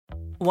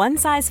One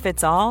size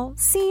fits all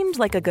seemed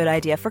like a good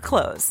idea for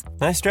clothes.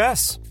 Nice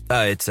dress.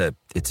 It's a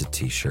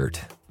t-shirt.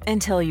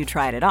 Until you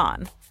tried it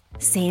on.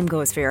 Same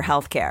goes for your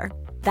healthcare.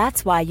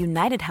 That's why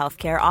United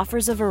Healthcare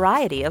offers a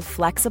variety of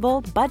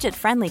flexible,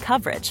 budget-friendly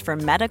coverage for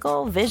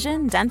medical,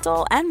 vision,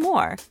 dental, and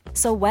more.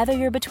 So whether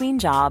you're between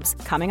jobs,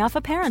 coming off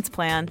a parent's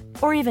plan,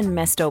 or even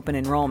missed open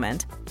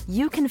enrollment,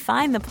 you can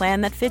find the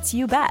plan that fits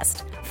you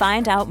best.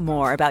 Find out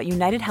more about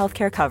United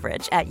Healthcare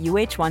coverage at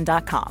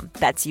uh1.com.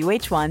 That's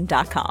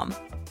uh1.com.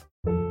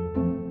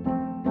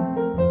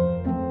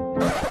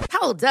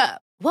 Hold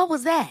up. What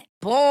was that?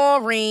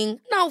 Boring.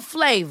 No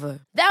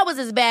flavor. That was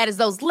as bad as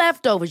those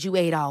leftovers you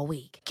ate all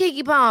week.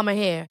 Keke Palmer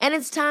here, and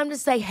it's time to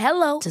say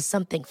hello to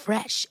something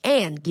fresh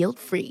and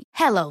guilt-free.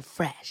 Hello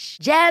Fresh.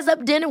 Jazz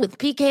up dinner with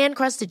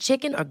pecan-crusted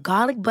chicken or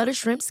garlic butter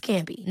shrimp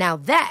scampi. Now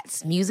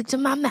that's music to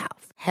my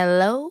mouth.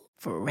 Hello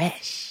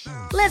Fresh.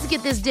 Let's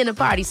get this dinner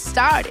party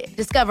started.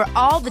 Discover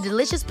all the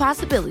delicious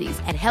possibilities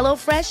at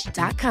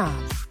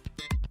hellofresh.com.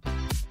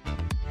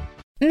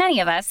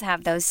 Many of us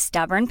have those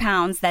stubborn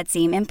pounds that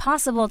seem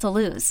impossible to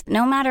lose,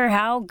 no matter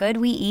how good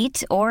we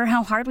eat or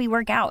how hard we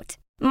work out.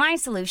 My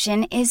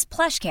solution is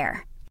PlushCare.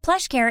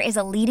 PlushCare is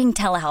a leading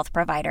telehealth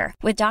provider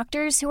with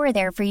doctors who are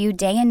there for you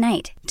day and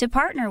night to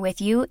partner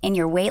with you in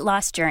your weight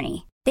loss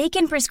journey. They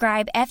can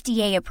prescribe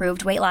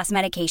FDA-approved weight loss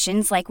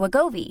medications like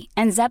Wegovy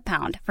and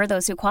Zepbound for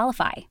those who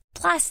qualify.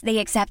 Plus, they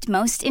accept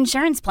most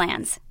insurance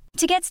plans.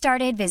 To get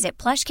started, visit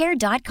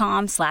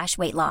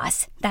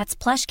plushcare.com/weightloss. That's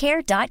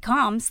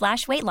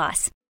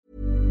plushcare.com/weightloss.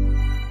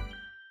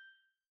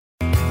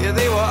 Yeah,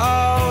 they were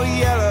all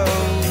yellow.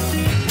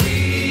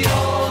 We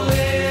all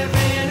live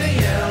in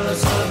a yellow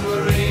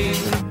submarine.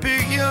 And a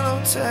big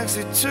yellow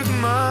taxi took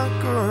my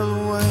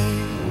girl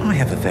away. I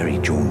have a very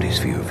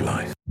jaundiced view of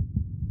life.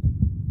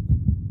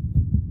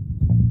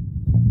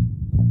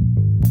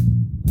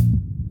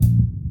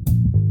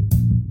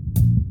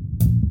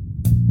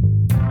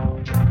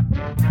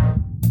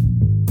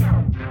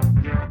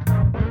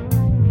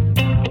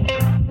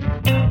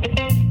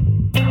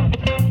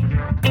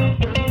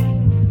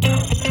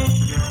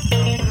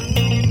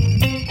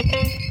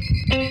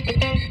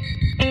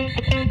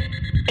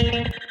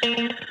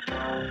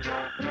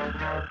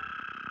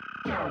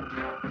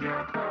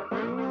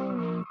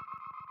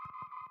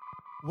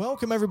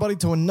 Welcome, everybody,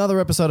 to another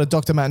episode of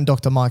Dr. Matt and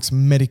Dr. Mike's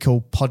Medical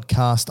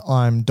Podcast.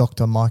 I'm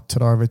Dr. Mike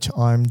Todorovich.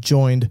 I'm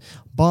joined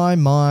by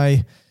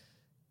my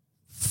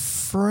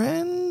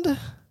friend,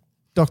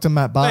 Dr.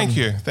 Matt Barton. Thank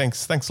you.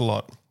 Thanks a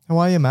lot. How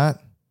are you,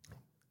 Matt?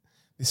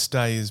 This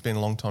day has been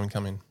a long time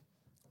coming.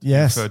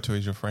 Yes. Referred to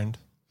as your friend.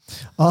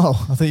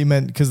 Oh, I thought you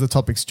meant because the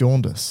topic's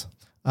jaundice.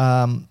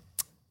 Yeah,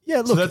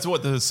 look. So that's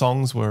what the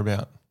songs were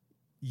about.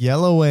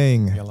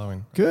 Yellowing.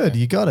 Good. Okay.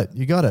 You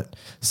got it.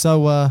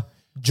 So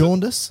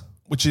jaundice.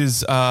 Which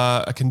is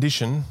a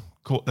condition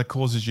that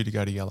causes you to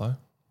go to yellow.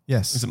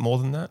 Yes. Is it more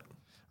than that?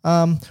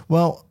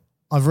 Well,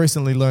 I've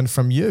recently learned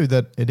from you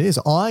that it is.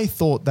 I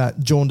thought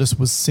that jaundice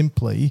was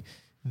simply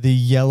the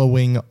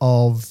yellowing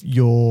of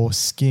your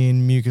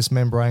skin, mucous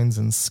membranes,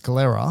 and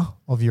sclera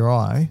of your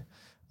eye.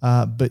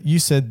 But you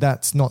said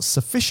that's not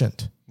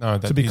sufficient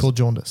to be called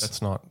jaundice.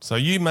 That's not. So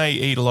you may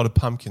eat a lot of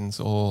pumpkins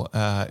or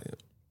they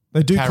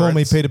do carrots, call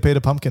me Peter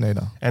Pumpkin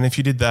Eater. And if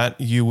you did that,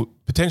 you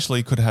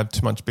potentially could have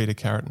too much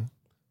beta-carotene.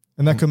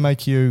 And that could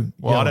make you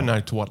Well, yellow. I don't know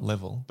to what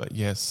level, but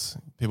yes,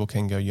 people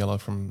can go yellow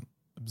from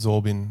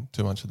absorbing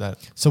too much of that.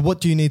 So what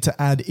do you need to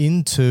add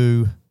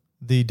into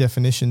the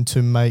definition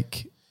to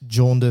make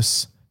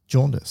jaundice?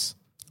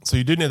 So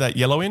you do need that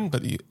yellowing,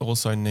 but you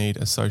also need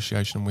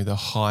association with a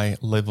high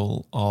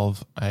level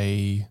of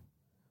a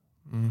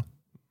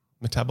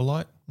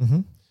metabolite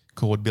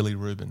called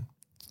bilirubin.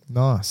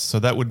 Nice. So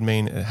that would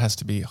mean it has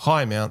to be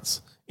high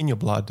amounts in your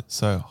blood.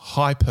 So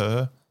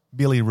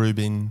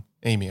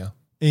hyperbilirubinemia.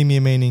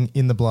 Emia meaning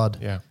in the blood.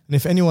 Yeah. And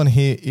if anyone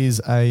here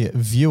is a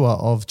viewer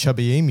of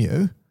Chubby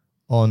Emu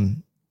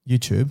on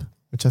YouTube,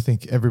 which I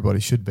think everybody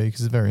should be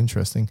because it's very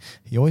interesting,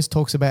 he always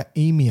talks about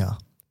emia,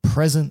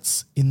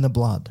 presence in the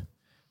blood.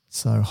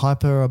 So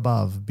hyper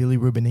above,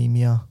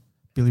 bilirubinemia,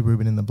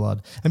 bilirubin in the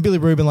blood. And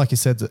bilirubin, like you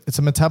said, it's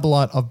a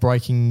metabolite of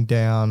breaking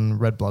down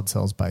red blood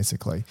cells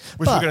basically.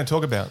 Which we're going to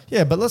talk about.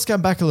 Yeah, but let's go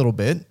back a little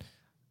bit.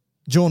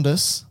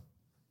 Jaundice,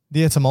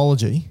 the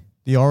etymology,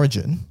 the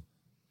origin,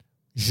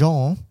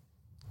 jaune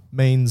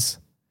means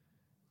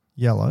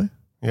yellow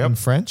in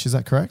French. Is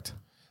that correct?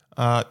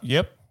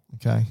 Yep.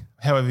 Okay.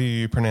 However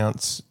you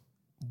pronounce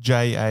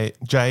Jaunice.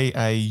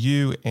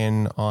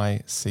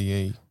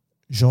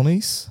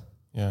 Jaunice.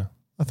 Yeah.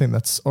 I think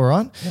that's all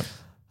right. Yep.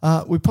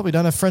 We probably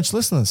don't have French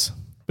listeners,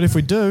 but if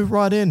we do,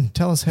 write in.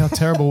 Tell us how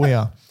terrible we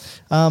are.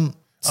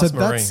 Ask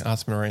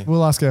Marie.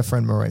 We'll ask our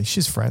friend Marie.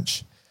 She's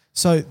French.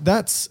 So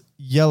that's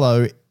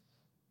yellow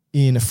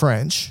in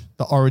French,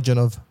 the origin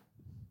of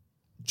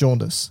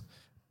jaundice.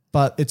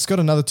 But it's got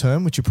another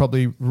term, which you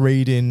probably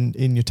read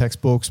in your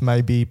textbooks,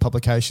 maybe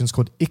publications,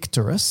 called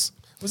icterus.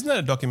 Wasn't that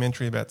a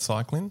documentary about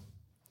cycling?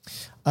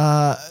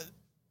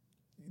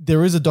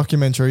 There is a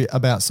documentary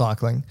about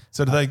cycling.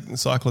 So do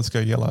cyclists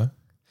go yellow?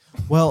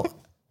 Well,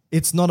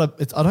 It's not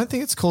I don't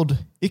think it's called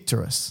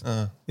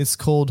Icterus. It's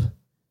called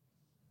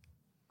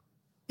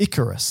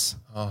Icarus.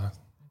 Oh,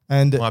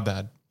 And my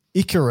bad.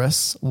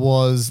 Icarus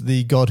was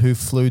the god who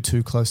flew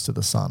too close to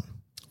the sun.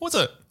 Was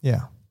it?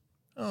 Yeah.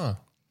 Oh.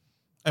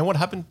 And what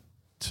happened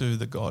to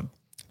the god?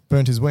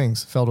 Burnt his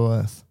wings, fell to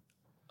earth.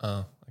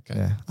 Oh, okay.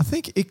 Yeah. I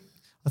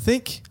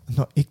think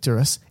not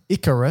Icterus,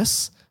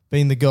 Icarus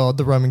being the god,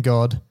 the Roman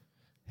god,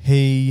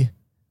 he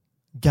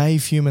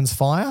gave humans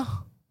fire.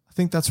 I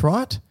think that's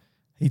right.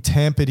 He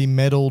tampered, he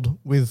meddled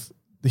with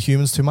the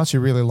humans too much. He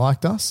really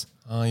liked us.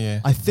 Oh,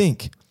 yeah. I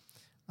think.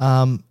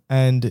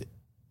 And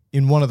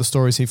in one of the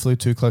stories, he flew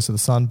too close to the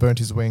sun, burnt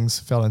his wings,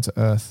 fell into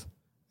earth,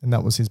 and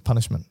that was his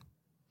punishment.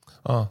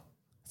 Oh.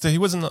 So he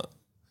wasn't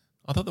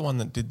I thought the one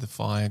that did the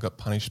fire got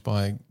punished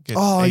by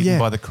getting eaten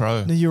by the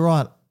crow. No, you're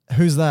right.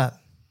 Who's that?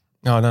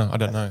 No, I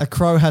don't know. A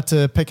crow had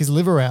to peck his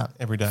liver out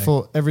Every day.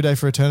 for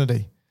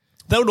eternity.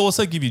 That would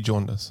also give you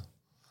jaundice.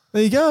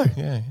 There you go.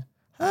 Yeah.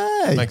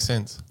 Hey, Makes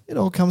sense. it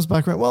all comes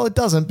back around. Well, it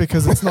doesn't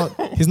because it's not.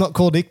 He's not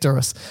called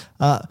Icterus.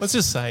 Let's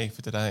just say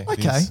for today. it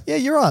Okay. is. Yeah,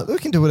 you're right. We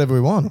can do whatever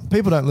we want.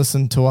 People don't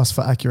listen to us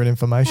for accurate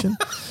information.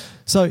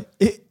 So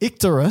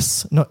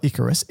Icterus, not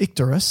Icarus,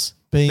 Icterus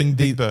being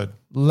Big the bird.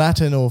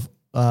 Latin or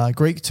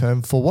Greek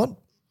term for what?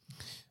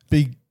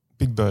 Big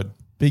bird.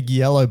 Big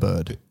yellow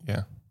bird.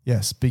 Yeah.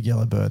 Yes, big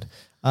yellow bird.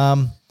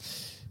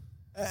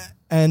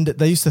 And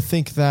they used to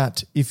think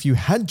that if you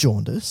had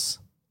jaundice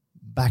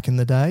back in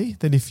the day,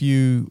 that if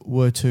you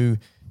were to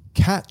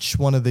catch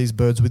one of these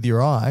birds with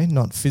your eye,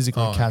 not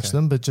physically catch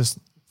them, but just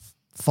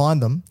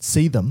find them,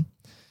 see them,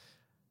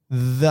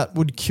 that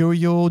would cure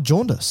your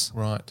jaundice.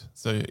 Right.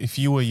 So if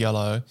you were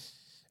yellow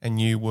and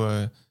you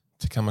were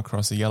to come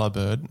across a yellow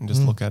bird and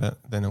just look at it,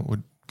 then it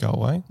would go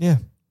away? Yeah.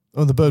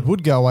 Well, the bird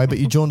would go away, but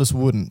your jaundice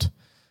wouldn't.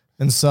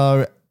 And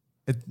so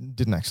it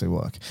didn't actually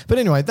work. But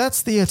anyway,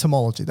 that's the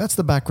etymology. That's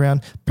the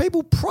background.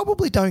 People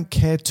probably don't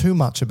care too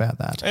much about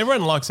that.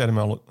 Everyone likes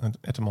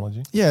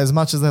etymology. Yeah, as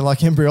much as they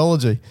like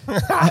embryology.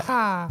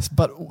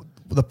 But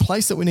the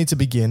place that we need to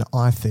begin,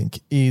 I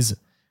think, is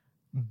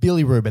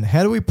bilirubin.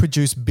 How do we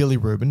produce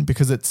bilirubin?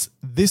 Because it's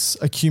this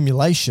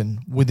accumulation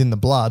within the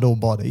blood or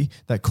body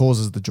that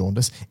causes the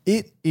jaundice.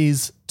 It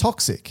is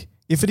toxic.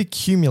 If it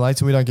accumulates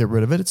and we don't get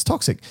rid of it, it's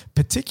toxic,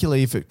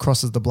 particularly if it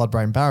crosses the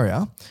blood-brain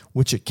barrier,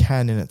 which it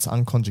can in its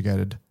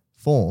unconjugated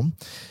form,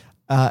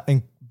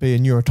 and be a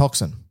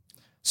neurotoxin.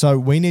 So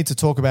we need to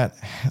talk about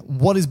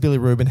what is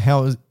bilirubin,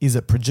 how is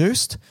it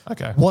produced,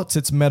 what's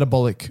its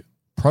metabolic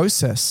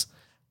process,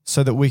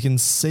 so that we can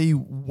see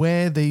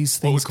where these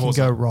things can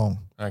go wrong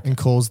and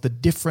cause the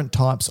different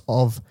types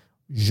of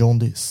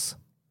jaundice.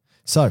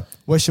 So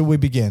where should we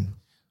begin?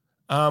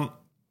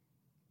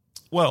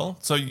 Well,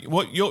 so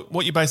what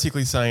you're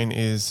basically saying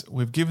is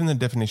we've given the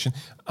definition.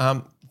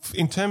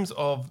 In terms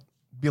of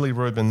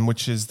bilirubin,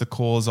 which is the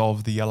cause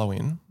of the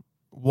yellowing,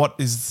 what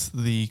is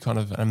the kind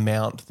of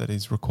amount that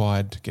is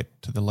required to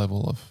get to the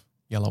level of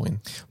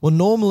yellowing? Well,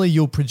 normally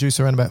you'll produce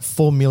around about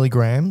 4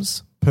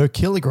 milligrams per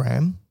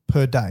kilogram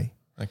per day.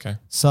 Okay.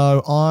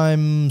 So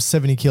I'm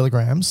 70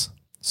 kilograms.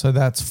 So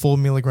that's 4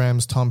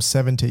 milligrams times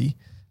 70,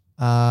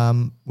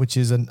 which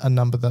is a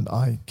number that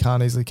I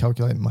can't easily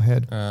calculate in my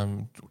head.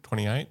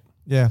 28.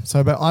 Yeah,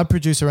 so I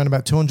produce around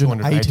about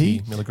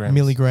 280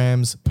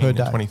 milligrams per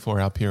day.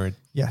 24-hour period.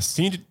 Yes.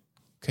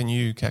 Can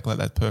you calculate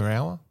that per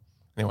hour?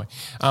 Anyway,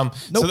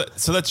 Nope.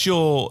 so that's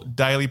your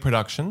daily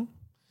production.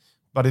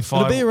 But if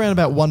It'll be around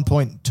about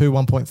 1.2,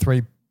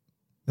 1.3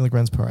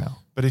 milligrams per hour.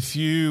 But if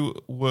you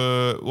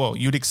were,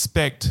 you'd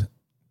expect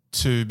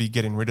to be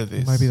getting rid of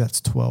this. Maybe that's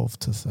 12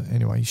 to 30.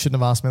 Anyway, you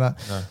shouldn't have asked me that.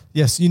 No.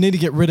 Yes, you need to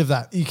get rid of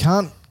that. You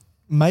can't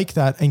make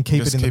that and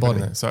keep it in the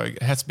body. So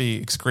it has to be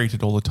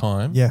excreted all the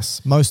time.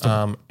 Yes, most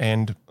of it.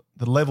 And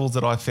the levels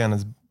that I found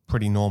is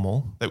pretty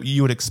normal that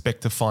you would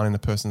expect to find in a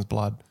person's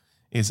blood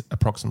is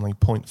approximately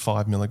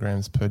 0.5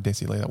 milligrams per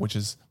deciliter, which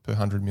is per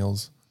 100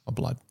 mils of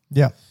blood.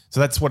 Yeah. So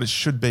that's what it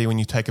should be when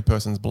you take a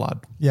person's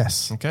blood.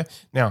 Yes. Okay.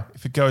 Now,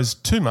 if it goes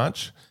too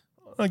much,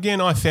 again,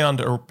 I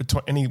found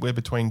anywhere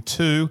between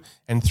 2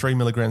 and 3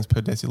 milligrams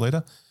per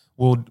deciliter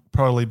would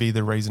probably be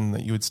the reason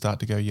that you would start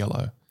to go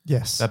yellow.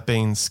 Yes. That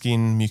being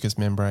skin, mucous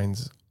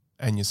membranes,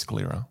 and your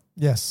sclera.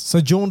 Yes. So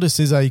jaundice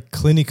is a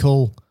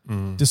clinical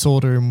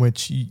disorder in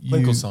which you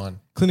clinical sign.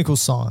 Clinical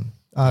sign.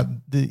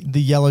 The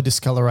yellow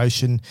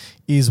discoloration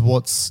is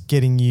what's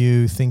getting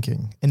you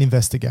thinking and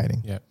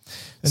investigating. Yeah.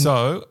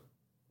 So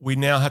we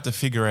now have to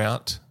figure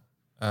out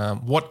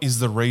what is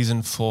the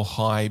reason for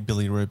high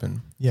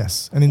bilirubin.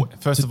 Yes. And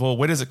first of all,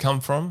 where does it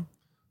come from?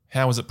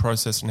 How is it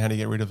processed, and how do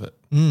you get rid of it?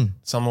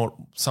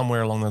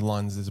 Somewhere along the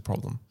lines, there's a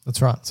problem.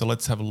 That's right. So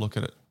let's have a look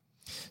at it.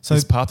 So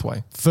this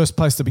pathway. First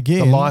place to begin.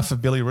 The life of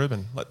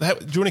bilirubin. Do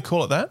you want to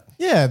call it that?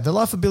 Yeah, the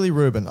life of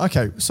bilirubin.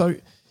 Okay, so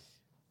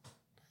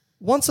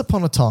once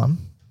upon a time,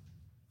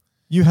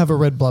 you have a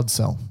red blood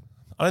cell.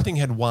 I don't think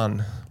you had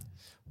one.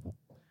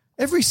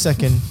 Every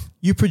second,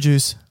 you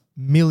produce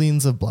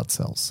millions of blood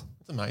cells.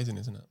 It's amazing,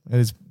 isn't it? It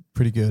is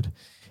pretty good.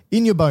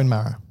 In your bone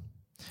marrow,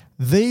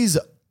 these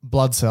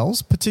blood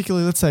cells,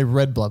 particularly, let's say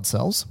red blood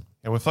cells,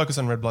 Yeah, we're focused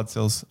on red blood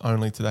cells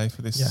only today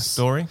for this Yes.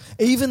 story.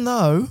 Even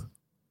though,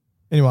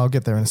 anyway, I'll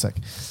get there in a sec.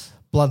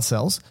 Blood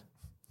cells.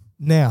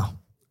 Now,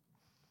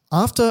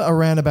 after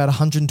around about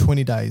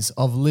 120 days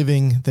of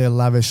living their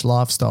lavish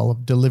lifestyle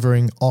of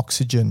delivering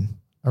oxygen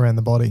around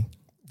the body,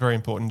 Very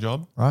important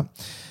job. right,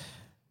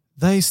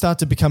 they start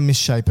to become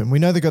misshapen. We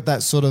know they've got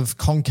that sort of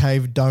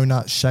concave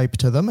donut shape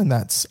to them, and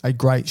that's a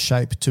great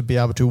shape to be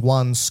able to,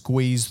 one,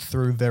 squeeze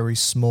through very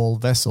small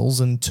vessels,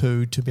 and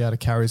two, to be able to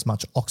carry as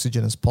much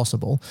oxygen as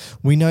possible.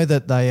 We know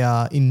that they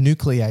are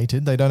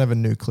enucleated. They don't have a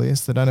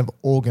nucleus. They don't have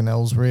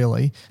organelles,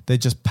 really. They're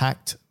just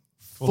packed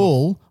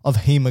full of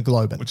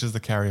hemoglobin. Which is the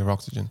carrier of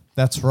oxygen.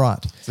 That's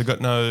right. So they've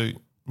got no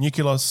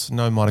nucleus,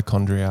 no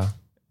mitochondria,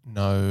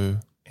 no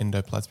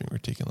endoplasmic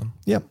reticulum.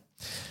 Yep.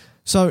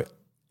 So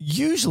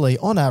usually,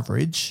 on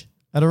average,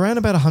 at around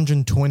about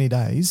 120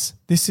 days,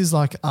 this is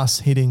like us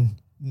hitting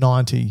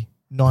 90,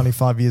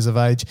 95 years of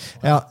age.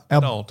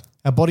 Old.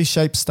 Our body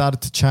shape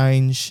started to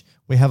change.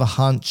 We have a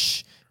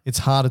hunch. It's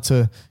harder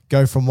to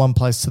go from one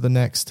place to the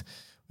next.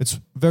 It's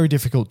very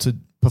difficult to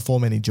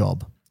perform any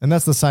job. And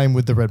that's the same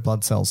with the red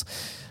blood cells.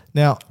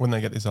 Now, When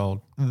they get this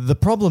old. the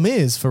problem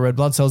is for red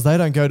blood cells, they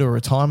don't go to a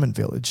retirement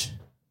village.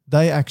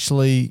 They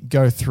actually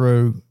go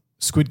through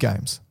Squid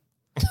Games.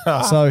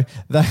 So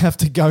they have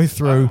to go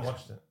through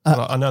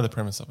I know the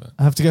premise of it.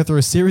 have to go through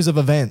a series of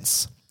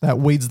events that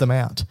weeds them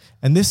out.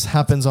 And this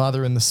happens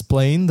either in the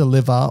spleen, the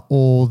liver,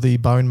 or the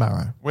bone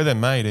marrow. Where they're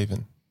made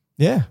even.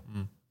 Yeah.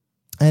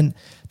 And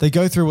they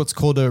go through what's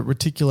called a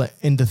reticular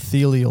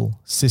endothelial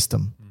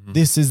system.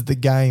 This is the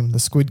game, the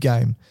Squid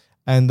Game.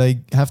 And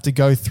they have to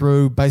go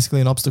through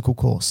basically an obstacle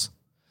course.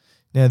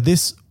 Now,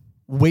 this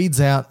weeds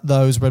out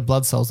those red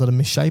blood cells that are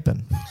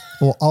misshapen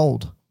or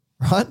old,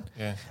 right?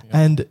 Yeah.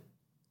 And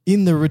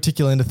in the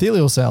reticular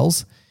endothelial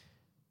cells,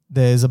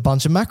 there's a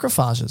bunch of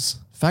macrophages,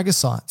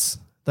 phagocytes.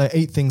 They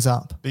eat things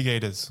up. Big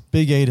eaters.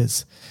 Big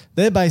eaters.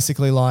 They're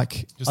basically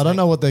like, Just I don't like-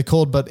 know what they're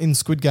called, but in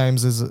Squid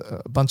Games, there's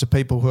a bunch of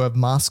people who have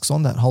masks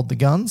on that hold the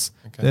guns.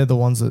 Okay. They're the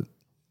ones that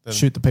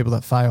shoot the people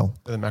that fail.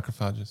 They're the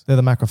macrophages. They're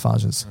the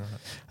macrophages.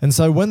 And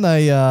so when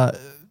they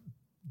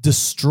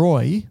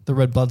destroy the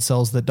red blood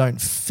cells that don't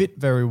fit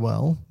very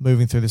well,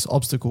 moving through this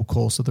obstacle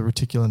course of the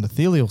reticular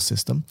endothelial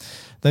system,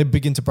 they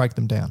begin to break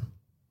them down.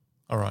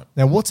 All right.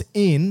 Now, what's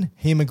in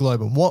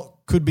hemoglobin? What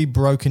could be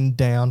broken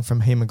down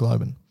from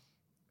hemoglobin?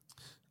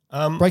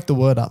 Break the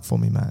word up for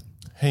me, Matt.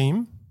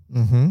 Heme,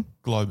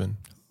 globin.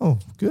 Oh,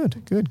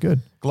 good.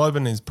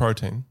 Globin is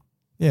protein.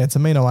 Yeah, it's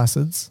amino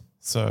acids.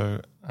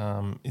 So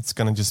it's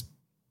going to just...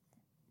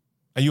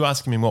 Are you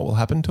asking me what will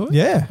happen to it?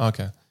 Yeah.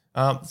 Okay.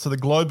 So the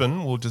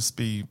globin will just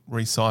be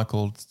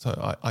recycled.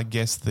 So I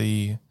guess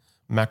the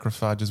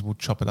macrophages will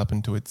chop it up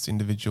into its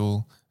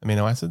individual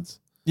amino acids,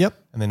 Yep.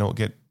 and then it'll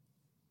get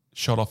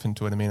shot off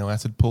into an amino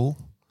acid pool,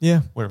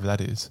 Yeah. wherever that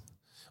is.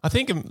 I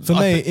think For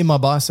me, in my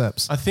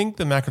biceps. I think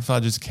the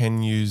macrophages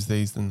can use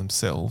these in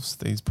themselves,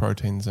 these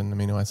proteins and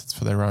amino acids,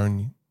 for their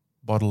own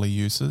bodily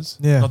uses.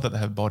 Yeah. Not that they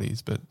have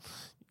bodies, but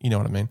you know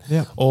what I mean.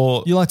 Yeah.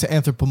 Or You like to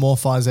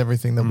anthropomorphize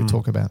everything that we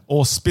talk about.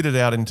 or spit it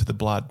out into the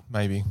blood,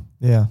 maybe.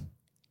 Yeah.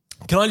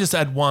 Can I just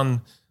add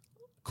one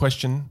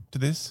question to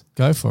this?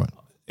 Go for it.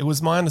 It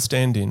was my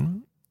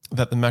understanding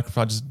that the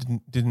macrophages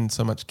didn't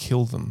so much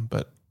kill them,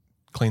 but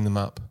clean them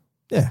up.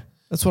 Yeah.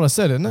 That's what I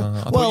said, isn't it?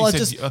 I thought well, you I said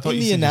just you- I thought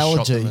in you the said you shot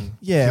analogy. them and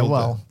Yeah, killed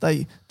well,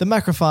 the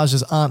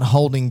macrophages aren't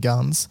holding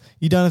guns.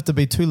 You don't have to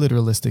be too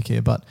literalistic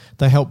here, but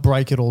they help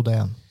break it all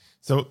down.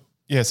 So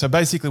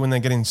basically when they're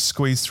getting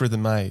squeezed through the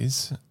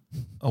maze,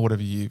 or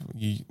whatever you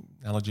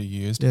analogy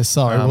you used. Yeah,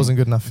 sorry, it wasn't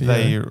good enough for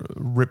they you.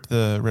 rip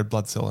the red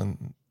blood cell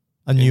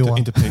A new one.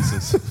 into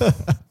pieces.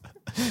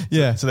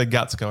 Yeah. So their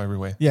guts go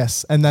everywhere.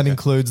 Yes, and that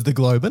includes the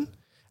globin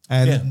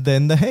and Yeah.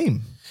 then the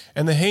heme.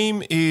 And the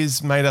heme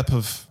is made up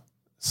of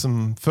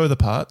some further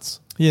parts.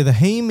 Yeah, the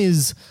heme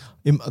is,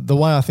 the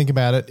way I think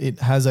about it, it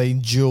has a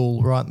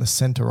jewel right in the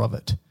center of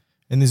it.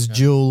 And this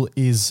jewel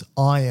is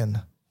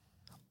iron.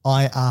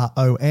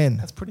 IRON.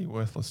 That's pretty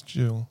worthless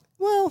jewel.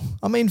 Well,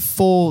 I mean,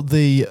 for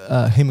the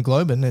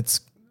hemoglobin, it's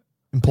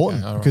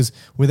important Okay, all right. because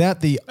without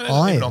the And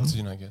iron,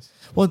 oxygen, I guess.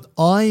 well,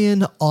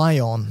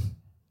 ion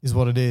is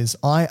what it is.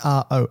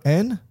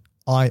 IRON.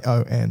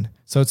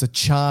 So it's a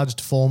charged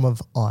form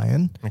of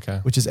iron, Okay.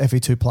 which is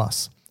Fe2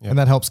 plus, Yep. and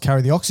that helps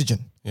carry the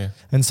oxygen. Yeah.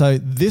 And so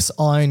this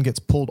iron gets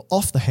pulled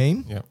off the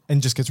heme Yep.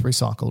 and just gets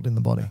recycled in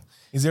the body.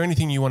 Is there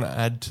anything you want to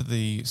add to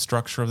the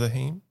structure of the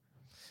heme?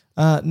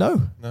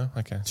 No. No?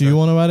 Okay. Do you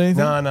want to add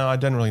anything? No, I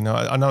don't really know.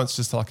 I know it's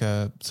just like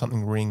a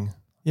something ring.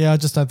 Yeah, I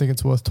just don't think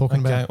it's worth talking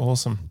Okay, about.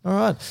 awesome. All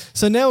right.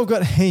 So now we've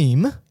got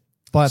heme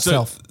by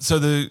itself. So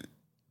the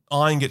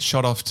iron gets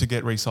shot off to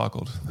get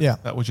recycled. Yeah.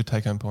 That was your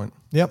take home point.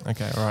 Yep.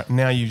 Okay, all right.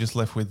 Now you're just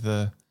left with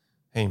the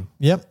heme.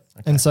 Yep.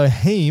 And so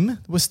heme,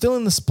 we're still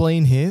in the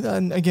spleen here.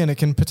 And again, it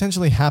can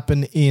potentially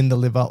happen in the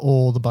liver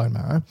or the bone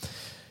marrow.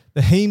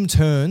 The heme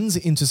turns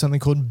into something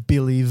called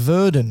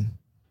biliverdin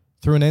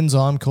through an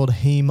enzyme called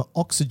heme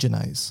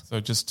oxygenase. So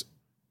it just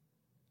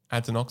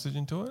adds an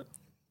oxygen to it?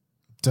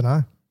 Don't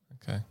know.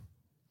 Okay.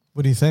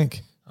 What do you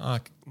think? I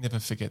never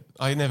forget.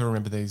 I never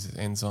remember these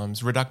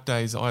enzymes.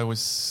 Reductase, I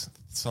always,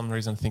 for some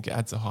reason, think it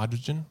adds a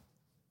hydrogen.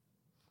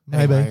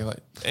 Maybe. Anyway,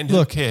 and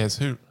Look. who cares?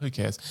 Who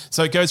cares?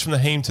 So it goes from the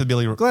heme to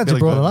the Glad you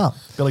brought it up.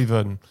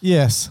 Biliverdin.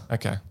 Yes.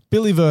 Okay.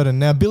 Biliverdin.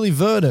 Now,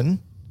 Biliverdin,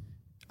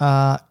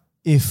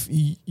 if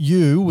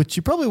you, which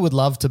you probably would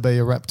love to be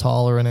a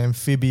reptile or an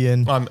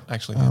amphibian. I'm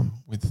actually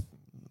with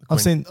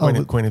I've seen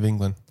Queen of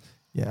England.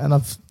 Yeah,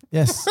 and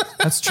yes,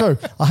 that's true.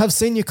 I have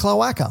seen your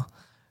cloaca.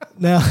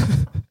 Now,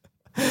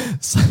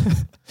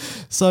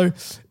 so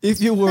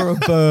if you were a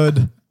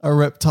bird, a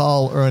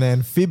reptile, or an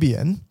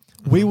amphibian,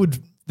 we would,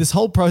 this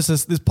whole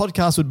process, this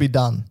podcast would be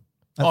done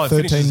at it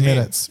 13 finishes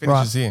minutes. here.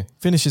 Finishes here.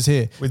 Finishes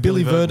here. With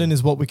Biliverdin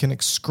is what we can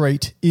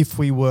excrete if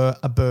we were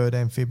a bird,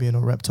 amphibian,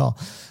 or reptile.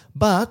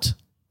 But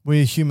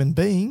we're human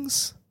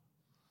beings,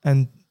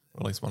 and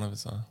Or at least one of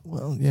us are.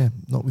 well, yeah,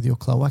 not with your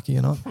cloaca,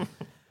 you're not.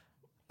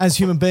 As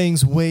human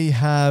beings, we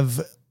have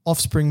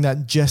offspring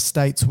that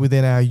gestates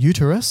within our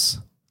uterus.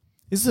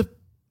 Is the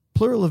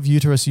plural of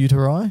uterus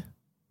uteri?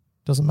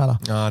 Doesn't matter.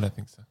 No, I don't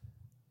think so.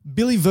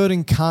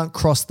 Biliverdin can't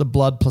cross the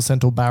blood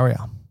placental barrier,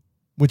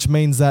 which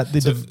means that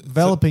the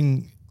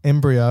developing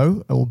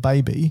embryo or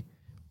baby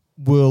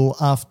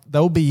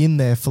they'll be in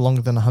there for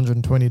longer than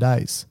 120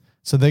 days.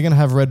 So they're going to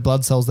have red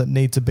blood cells that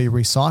need to be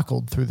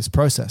recycled through this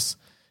process.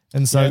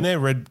 And so and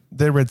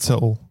their red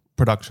cell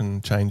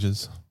production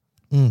changes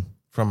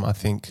from, I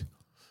think,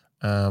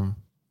 the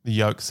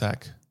yolk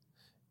sac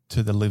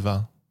to the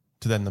liver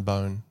to then the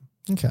bone,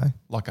 okay.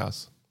 like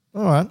us.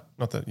 All right.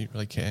 Not that you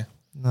really care.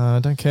 No, I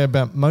don't care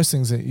about most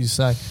things that you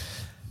say.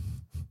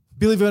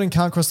 Biliverdin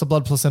can't cross the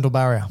blood placental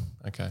barrier.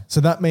 Okay.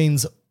 So that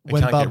means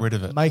when can't bub get rid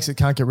of it. makes it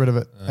can't get rid of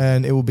it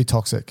and it will be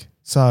toxic.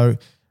 So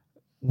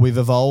we've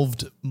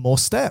evolved more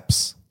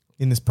steps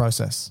in this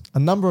process, a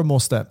number of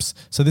more steps.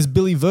 So this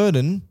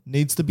biliverdin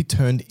needs to be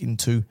turned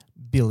into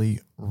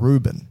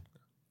bilirubin.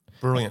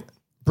 Brilliant.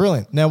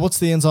 Brilliant. Now, what's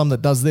the enzyme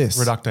that does this?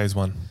 Reductase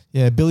 1.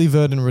 Yeah,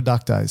 biliverdin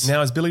reductase.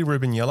 Now, is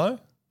bilirubin yellow?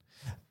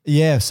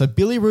 Yeah, so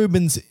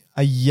bilirubin's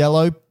a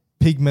yellow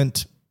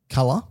pigment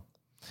color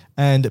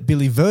and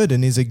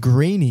biliverdin is a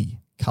greeny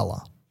color.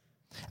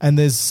 And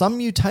there's some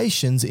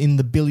mutations in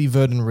the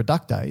biliverdin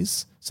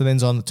reductase, so the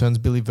enzyme that turns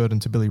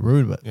biliverdin to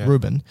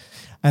bilirubin,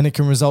 and it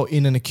can result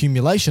in an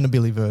accumulation of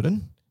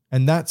biliverdin,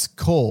 and that's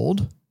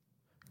called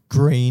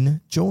green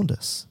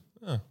jaundice,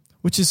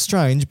 which is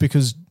strange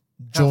because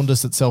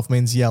jaundice itself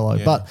means yellow,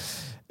 but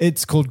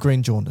it's called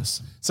green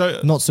jaundice.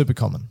 So Not super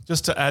common.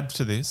 just to add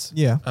to this,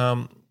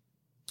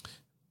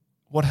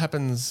 what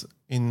happens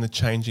in the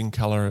changing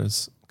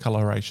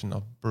coloration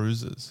of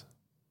bruises?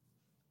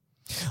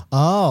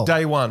 Oh.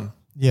 Day 1,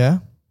 Yeah.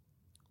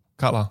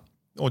 colour,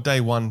 or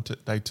day 1 to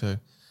day 2.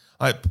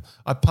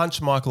 I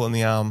punch Michael in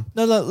the arm.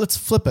 No, let's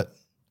flip it.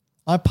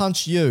 I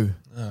punch you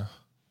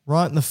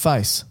right in the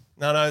face.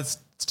 No, it's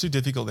too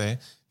difficult there.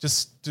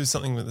 Just do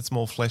something that's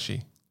more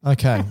fleshy.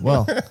 Okay,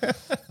 well,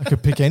 I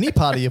could pick any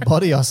part of your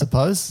body, I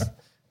suppose.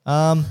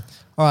 All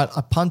right,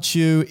 I punch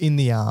you in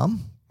the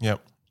arm.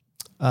 Yep.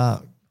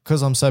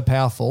 Because I'm so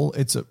powerful,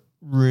 it's a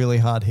really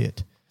hard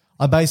hit.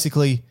 I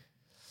basically,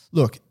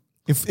 look,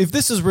 if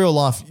this is real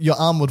life, your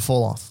arm would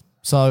fall off.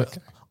 So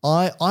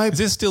Is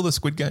this still the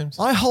Squid Games?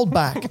 I hold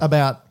back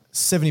about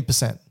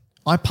 70%.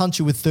 I punch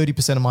you with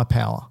 30% of my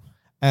power.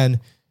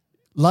 And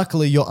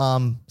luckily your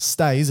arm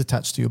stays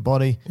attached to your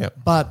body,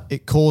 but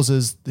it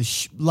causes the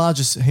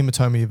largest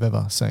hematoma you've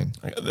ever seen.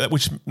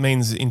 Which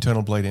means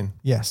internal bleeding.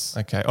 Yes.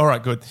 Okay. All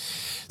right, good.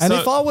 And So-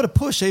 if I were to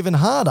push even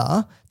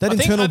harder, that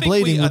internal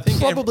bleeding would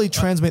probably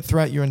transmit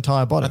throughout your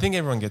entire body. I think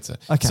everyone gets it.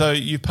 Okay. So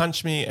you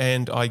punch me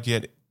and I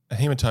get a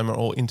hematoma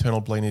or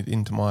internal bleeding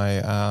into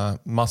my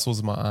muscles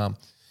of my arm.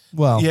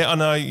 Well, Yeah, I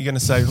know you're going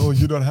to say, oh,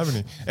 you don't have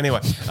any. Anyway,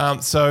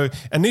 so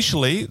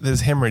initially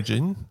there's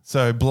hemorrhaging.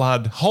 So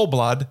whole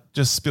blood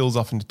just spills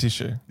off into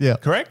tissue. Yeah.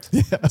 Correct?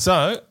 Yeah.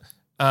 So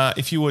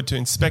if you were to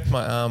inspect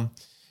my arm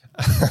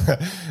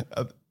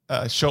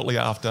shortly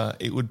after,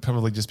 it would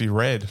probably just be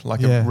red,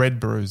 like a red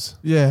bruise.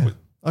 yeah.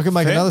 I could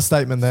make Fair? another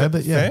statement there,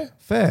 but yeah.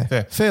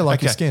 Fair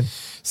like your skin.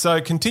 So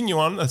continue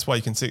on. That's why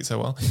you can see it so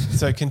well.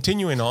 So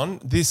continuing on,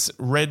 this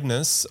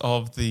redness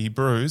of the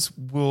bruise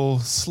will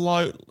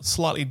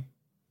slightly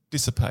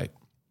dissipate.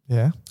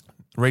 Yeah.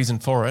 Reason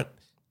for it,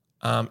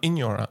 in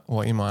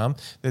my arm,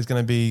 there's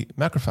going to be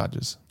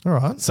macrophages. All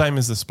right. Same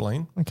as the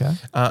spleen. Okay.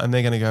 And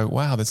they're going to go,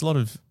 wow, there's a lot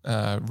of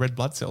red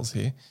blood cells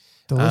here.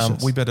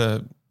 Delicious. We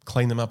better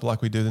clean them up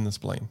like we do in the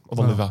spleen or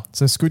the liver.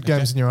 So Squid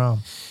Games in your arm.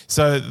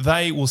 So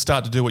they will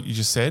start to do what you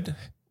just said,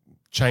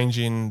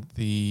 changing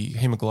the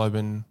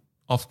hemoglobin,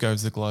 off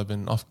goes the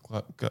globin,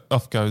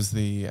 off goes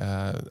the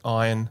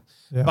iron.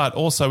 Yeah. But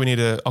also we need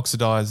to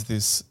oxidize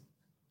this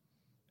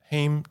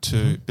heme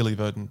to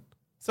biliverdin.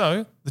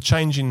 So the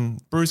change in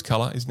bruise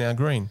colour is now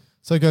green.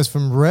 So it goes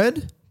from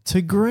red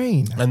to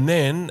green. And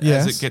then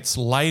Yes. as it gets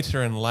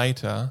later and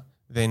later,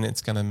 then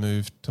it's going to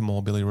move to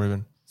more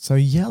bilirubin. So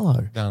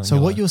yellow. Down So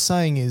yellow. what you're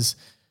saying is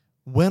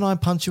when I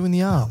punch you in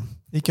the arm,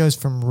 it goes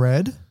from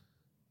red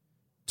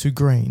to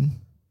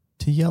green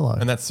to yellow.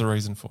 And that's the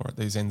reason for it,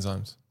 these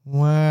enzymes.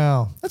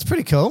 Wow. That's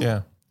pretty cool.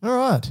 Yeah. All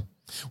right.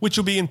 which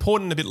will be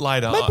important a bit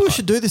later. Maybe we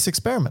should do this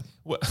experiment.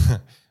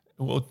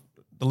 Well,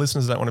 the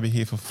listeners don't want to be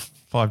here for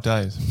 5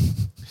 days.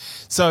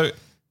 So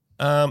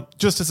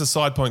just as a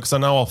side point, because I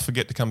know I'll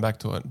forget to come back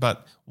to it,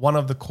 but one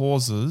of the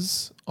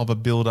causes of a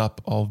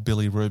build-up of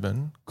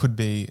bilirubin could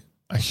be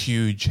a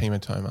huge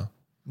hematoma.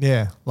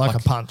 Yeah, like a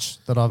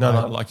punch that I've No,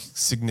 made. no, like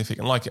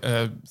significant. Like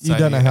You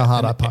don't know how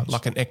hard I punch.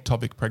 Like an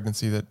ectopic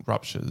pregnancy that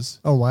ruptures.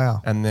 Oh,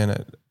 wow. And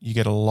then you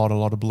get a lot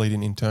of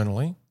bleeding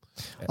internally.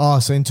 Oh,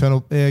 so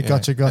internal. Yeah,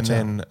 gotcha. And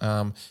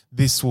then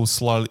this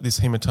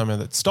hematoma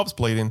that stops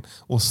bleeding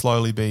will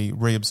slowly be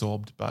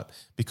reabsorbed, but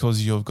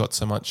because you've got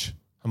so much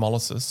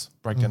hemolysis,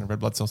 breakdown of red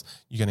blood cells,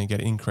 you're going to get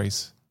an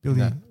increase in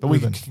that. But we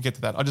can get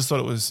to that. I just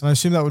thought it was... I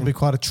assume that would be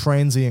quite a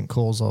transient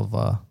cause of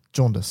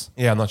jaundice.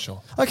 Yeah, I'm not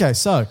sure. Okay,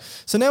 so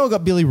now we've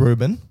got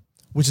bilirubin,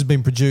 which has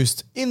been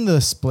produced in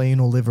the spleen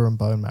or liver and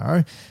bone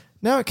marrow.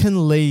 Now it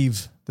can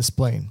leave the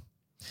spleen.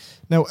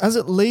 Now, as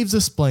it leaves the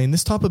spleen,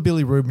 this type of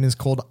bilirubin is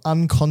called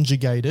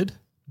unconjugated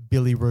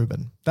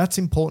bilirubin. That's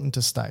important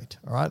to state,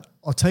 all right?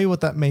 I'll tell you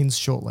what that means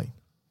shortly.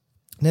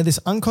 Now, this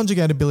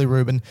unconjugated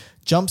bilirubin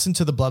jumps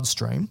into the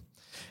bloodstream,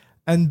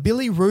 and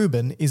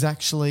bilirubin is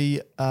actually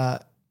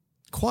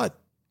quite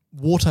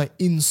water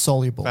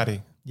insoluble.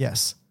 Fatty.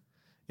 Yes.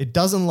 It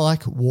doesn't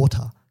like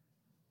water.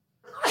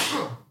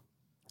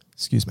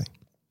 Excuse me.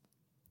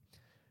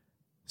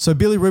 So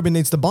bilirubin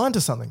needs to bind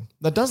to something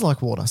that does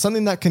like water,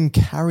 something that can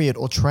carry it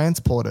or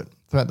transport it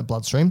throughout the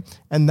bloodstream,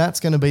 and that's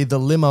going to be the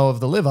limo of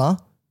the liver,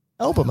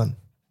 albumin.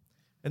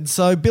 And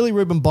so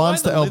bilirubin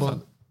binds to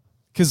albumin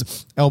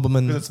because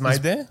albumin... Because it's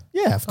made there?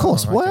 Yeah, of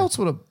course. okay. Why else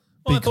would it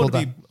be called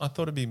that? I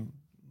thought it'd be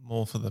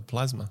more for the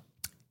plasma.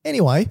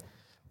 Anyway,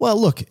 well,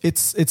 look,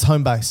 it's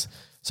home base.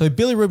 So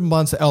bilirubin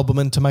binds to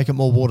albumin to make it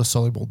more water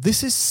soluble.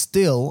 This is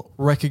still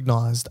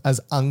recognized as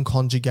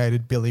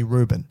unconjugated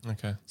bilirubin.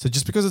 Okay. So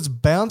just because it's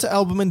bound to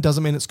albumin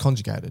doesn't mean it's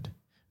conjugated.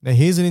 Now,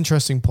 here's an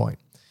interesting point.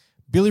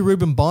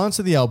 Bilirubin binds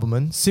to the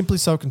albumin simply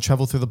so it can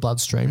travel through the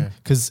bloodstream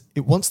because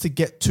it wants to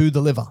get to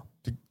the liver.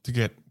 To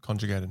get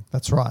conjugated.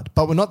 That's right.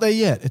 But we're not there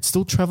yet. It's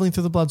still traveling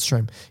through the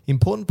bloodstream.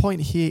 Important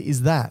point here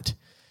is that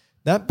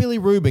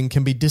bilirubin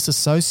can be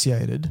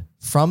disassociated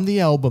from the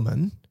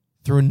albumin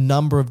through a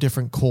number of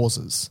different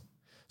causes.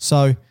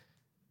 So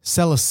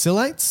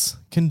salicylates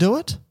can do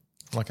it.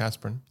 Like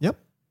aspirin. Yep.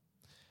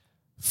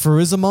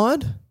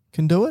 Furosemide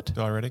can do it.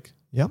 Diuretic.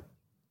 Yep.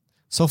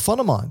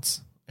 Sulfonamides.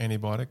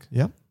 Antibiotic.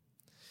 Yep.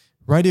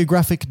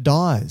 Radiographic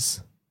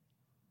dyes.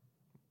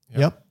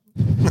 Yep.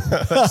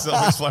 That's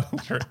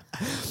self-explanatory.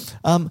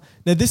 Now,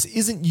 this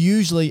isn't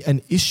usually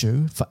an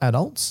issue for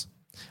adults,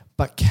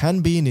 but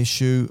can be an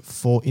issue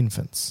for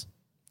infants.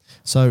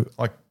 So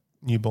Like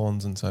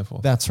newborns and so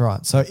forth. that's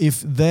right. So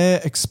if they're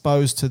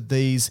exposed to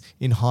these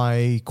in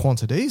high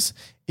quantities,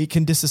 it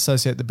can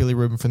disassociate the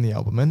bilirubin from the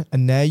albumin.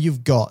 And now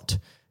you've got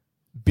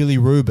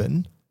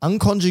bilirubin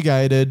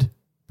unconjugated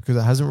because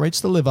it hasn't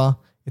reached the liver.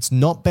 It's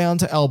not bound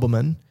to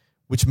albumin,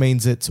 which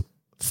means it's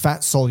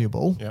fat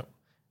soluble. Yep.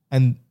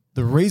 And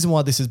the reason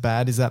why this is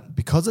bad is that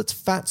because it's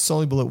fat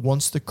soluble, it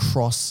wants to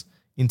cross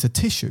into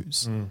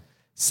tissues,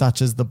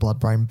 such as the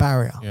blood-brain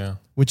barrier, Yeah.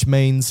 which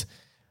means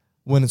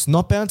when it's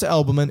not bound to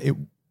albumin, it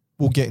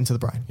will get into the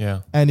brain.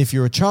 Yeah. And if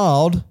you're a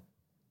child,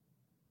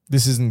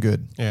 this isn't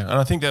good. Yeah. And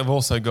I think they've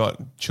also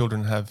got,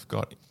 children have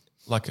got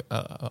like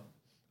a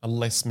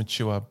less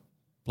mature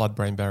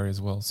blood-brain barrier as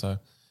well. So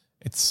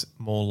it's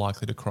more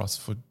likely to cross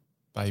for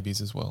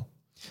babies as well.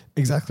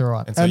 Exactly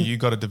right. And so you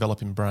got a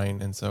developing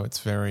brain, and so it's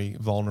very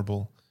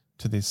vulnerable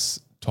to this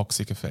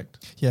toxic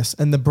effect. Yes,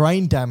 and the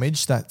brain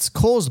damage that's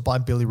caused by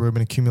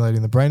bilirubin accumulating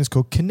in the brain is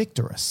called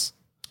kernicterus.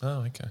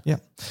 Oh, okay. Yeah.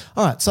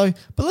 All right. So,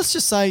 but let's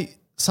just say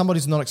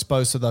somebody's not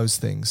exposed to those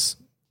things.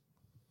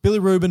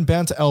 Bilirubin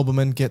bound to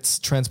albumin gets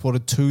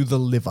transported to the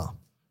liver.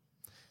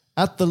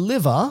 At the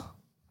liver,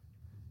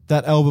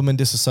 that albumin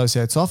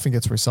disassociates off and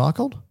gets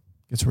recycled,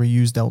 gets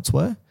reused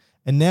elsewhere.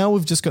 And now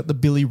we've just got the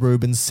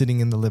bilirubin sitting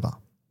in the liver.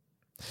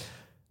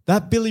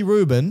 That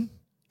bilirubin,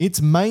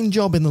 its main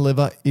job in the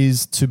liver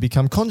is to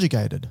become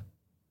conjugated.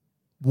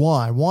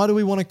 Why? Why do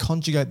we want to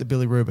conjugate the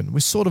bilirubin?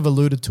 We sort of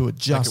alluded to it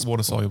just Make it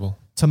water soluble.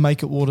 to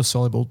make it water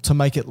soluble, to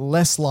make it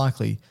less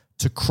likely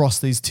to cross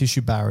these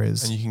tissue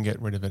barriers. And you can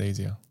get rid of it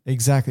easier.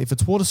 Exactly. If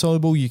it's water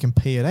soluble, you can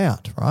pee it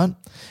out, right?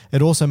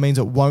 It also means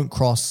it won't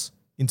cross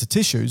into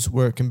tissues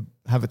where it can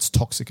have its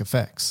toxic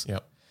effects.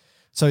 Yep.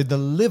 So the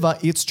liver,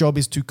 its job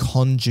is to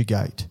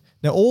conjugate.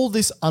 Now, all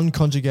this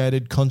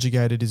unconjugated,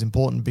 conjugated is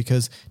important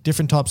because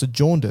different types of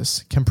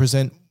jaundice can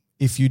present,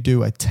 if you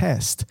do a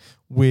test,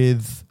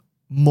 with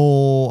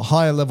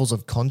higher levels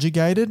of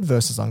conjugated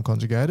versus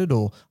unconjugated,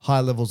 or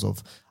higher levels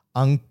of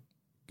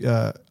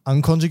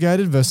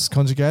unconjugated versus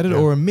conjugated,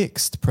 or a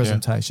mixed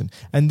presentation.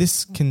 And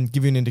this can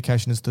give you an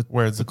indication as to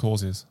Where the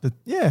cause is. the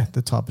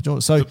type of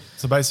jaundice. So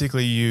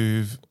basically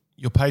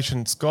your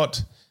patient's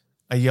got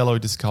a yellow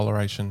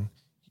discoloration.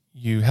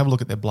 You have a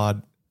look at their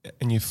blood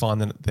and you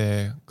find that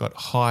they've got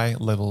high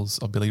levels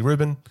of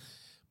bilirubin,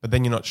 but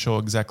then you're not sure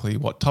exactly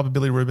what type of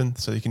bilirubin,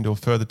 so you can do a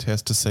further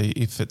test to see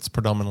if it's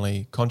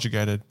predominantly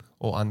conjugated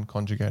or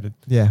unconjugated.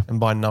 Yeah. And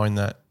by knowing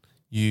that,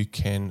 you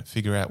can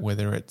figure out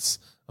whether it's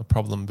a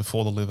problem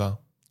before the liver,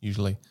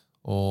 usually,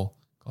 or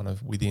kind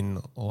of within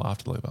or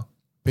after the liver.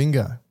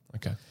 Bingo.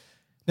 Okay.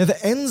 Now,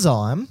 the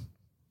enzyme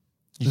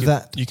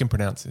You can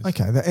pronounce this.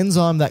 Okay, the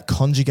enzyme that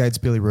conjugates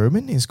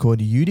bilirubin is called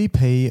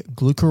UDP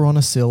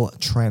glucuronylyl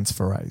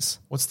transferase.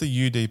 What's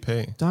the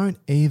UDP? Don't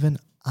even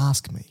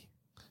ask me.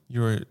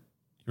 Uracil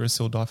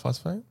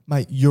diphosphate?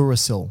 Mate,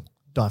 uracil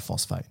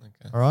diphosphate.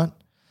 Okay. All right?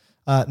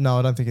 No,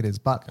 I don't think it is.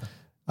 But,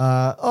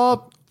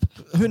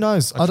 who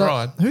knows? I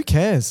tried. Who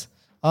cares?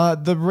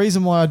 The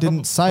reason why I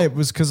didn't say it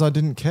was because I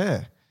didn't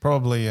care.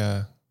 Probably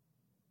a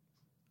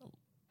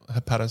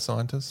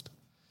hepatoscientist.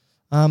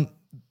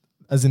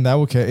 As in they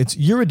will care. It's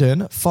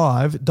uridine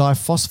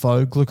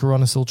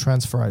 5-diphosphoglucuronylyl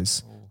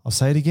transferase. I'll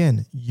say it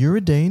again.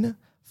 Uridine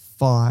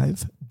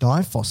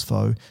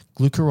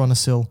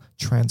 5-diphosphoglucuronylyl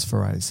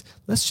transferase.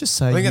 Let's just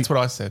say... I think that's what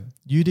I said.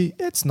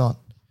 It's not.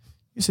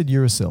 You said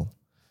uracil.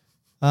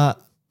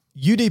 UDP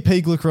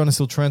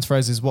glucuronylyl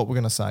transferase is what we're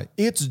going to say.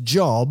 Its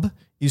job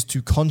is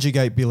to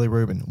conjugate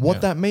bilirubin.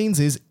 What that means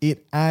is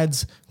it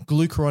adds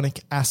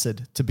glucuronic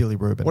acid to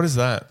bilirubin. What is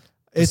that?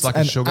 It's like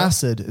an a sugar?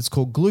 acid. It's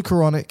called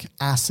glucuronic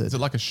acid. Is it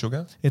like a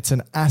sugar? It's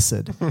an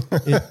acid.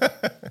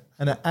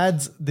 And it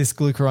adds this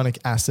glucuronic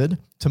acid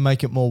to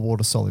make it more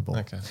water soluble.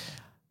 Okay.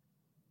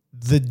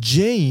 The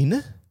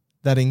gene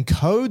that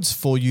encodes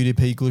for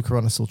UDP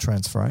glucuronylyl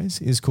transferase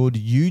is called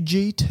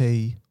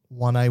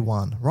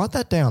UGT1A1. Write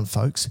that down,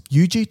 folks.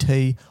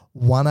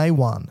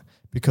 UGT1A1,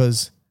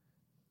 because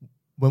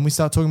when we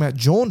start talking about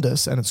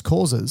jaundice and its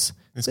causes,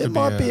 there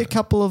might be a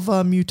couple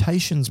of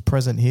mutations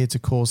present here to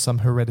cause some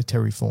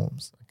hereditary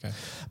forms. Okay.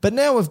 But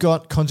now we've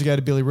got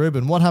conjugated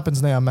bilirubin. What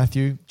happens now,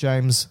 Matthew,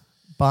 James,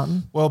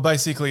 Barton? Well,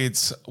 basically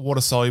it's water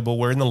soluble.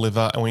 We're in the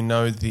liver and we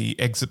know the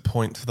exit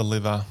point for the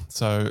liver.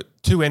 So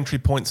 2 entry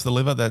points for the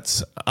liver,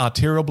 that's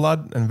arterial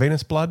blood and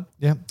venous blood.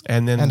 Yeah.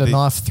 And then a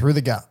knife through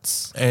the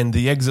guts. And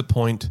the exit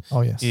point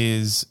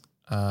is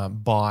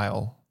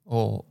bile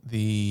or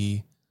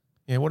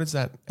what is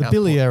that? The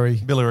biliary.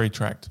 Biliary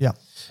tract. Yeah.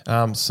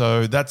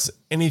 So that's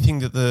anything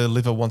that the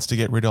liver wants to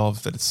get rid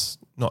of that it's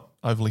not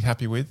overly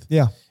happy with.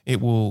 Yeah.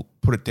 It will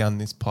put it down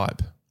this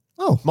pipe.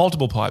 Oh.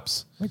 Multiple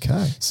pipes.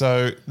 Okay.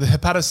 So the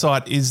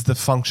hepatocyte is the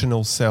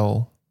functional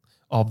cell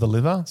of the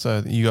liver.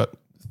 So you got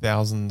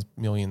thousands,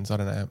 millions, I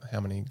don't know how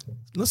many.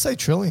 Let's say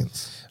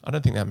trillions. I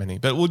don't think that many,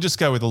 but we'll just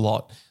go with a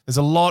lot. There's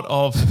a lot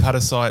of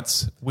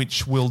hepatocytes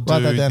which will do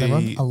Write that down,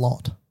 everyone. A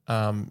lot.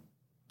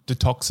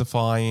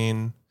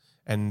 Detoxifying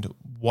and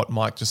what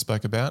Mike just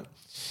spoke about.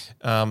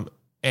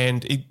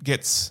 And it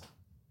gets,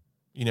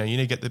 you need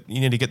to get the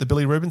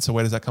bilirubin. So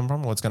where does that come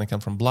from? Well, it's going to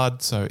come from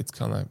blood. So it's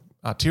kind of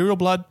arterial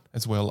blood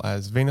as well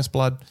as venous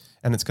blood,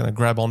 and it's going to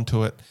grab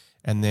onto it.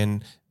 And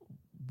then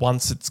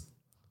once it's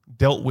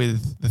dealt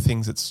with the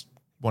things it's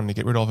wanting to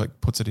get rid of, it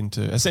puts it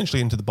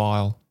essentially into the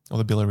bile or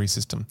the biliary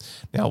system.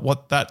 Now,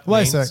 what that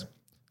means... Wait a sec.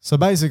 So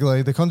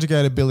basically, the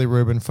conjugated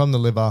bilirubin from the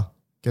liver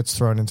gets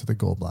thrown into the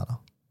gallbladder.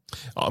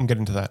 I'm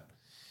getting to that.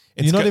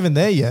 You're not even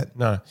there yet.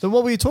 No. Then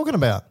what were you talking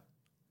about?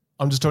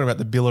 I'm just talking about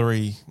the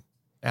biliary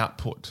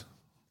output.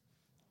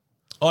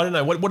 I don't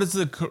know. What is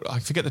I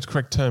forget the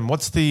correct term.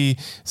 What's the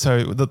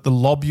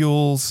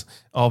lobules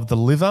of the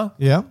liver?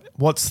 Yeah.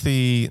 What's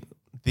the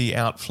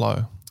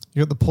outflow?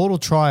 You got the portal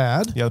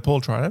triad. Yeah, the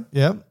portal triad.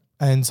 Yeah.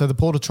 And so the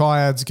portal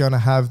triad's going to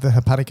have the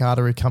hepatic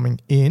artery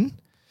coming in.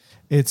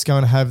 It's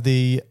going to have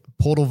the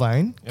portal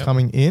vein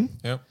coming in.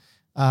 Yep.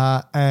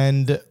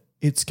 And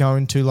it's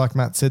going to, like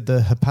Matt said,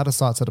 the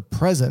hepatocytes that are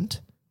present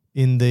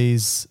in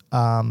these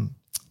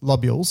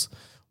lobules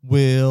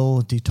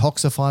will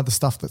detoxify the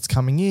stuff that's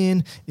coming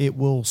in. It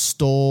will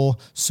store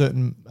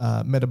certain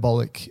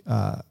metabolic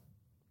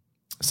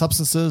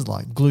substances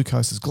like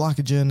glucose as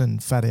glycogen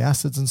and fatty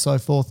acids and so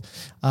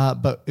forth,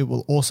 but it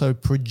will also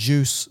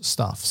produce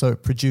stuff. So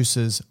it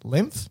produces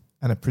lymph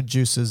and it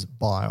produces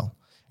bile.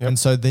 Yep. And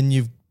so then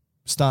you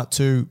start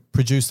to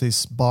produce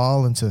this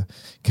bile into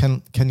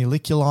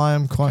canaliculi,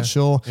 I'm quite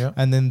sure,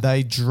 and then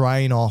they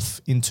drain off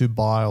into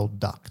bile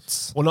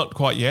ducts. Well, not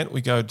quite yet.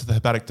 We go to the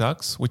hepatic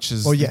ducts, which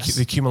is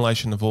the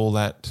accumulation of all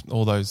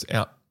those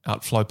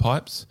outflow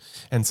pipes.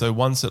 And so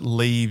once it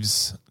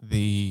leaves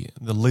the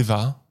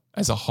liver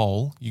as a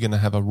whole, you're going to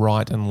have a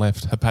right and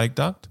left hepatic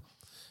duct,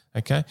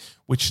 okay,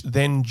 which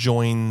then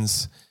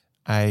joins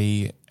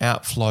a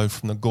outflow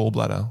from the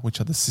gallbladder, which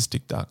are the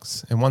cystic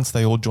ducts. And once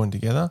they all join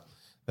together,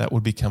 that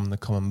would become the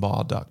common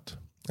bile duct.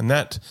 And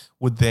that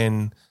would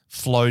then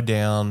flow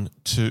down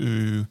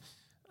to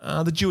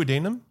the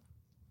duodenum,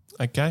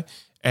 okay?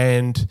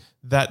 And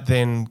that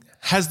then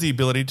has the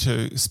ability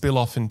to spill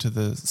off into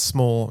the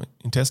small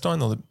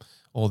intestine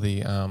or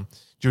the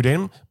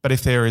duodenum. But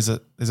if there's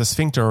a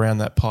sphincter around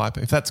that pipe,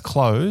 if that's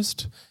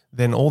closed,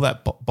 then all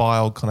that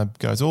bile kind of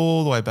goes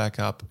all the way back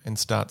up and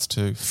starts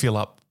to fill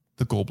up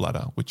the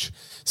gallbladder, which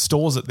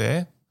stores it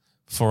there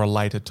for a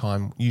later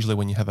time, usually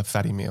when you have a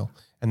fatty meal.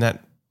 And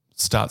that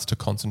starts to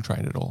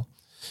concentrate it all.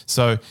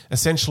 So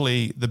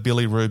essentially the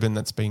bilirubin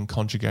that's being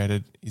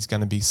conjugated is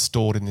going to be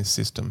stored in this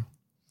system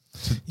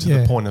to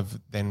the point of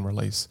then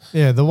release.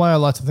 Yeah, the way I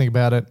like to think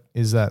about it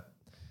is that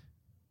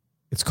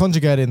it's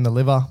conjugated in the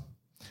liver,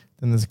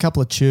 then there's a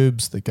couple of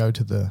tubes that go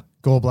to the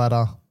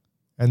gallbladder,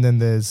 and then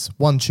there's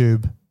one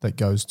tube that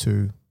goes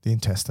to the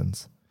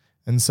intestines.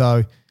 And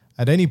so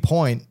at any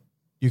point,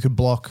 you could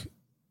block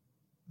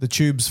the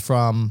tubes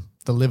from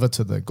the liver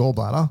to the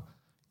gallbladder,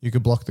 you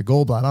could block the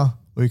gallbladder,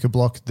 or you could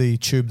block the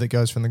tube that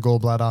goes from the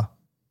gallbladder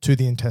to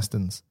the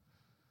intestines.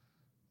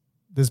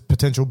 There's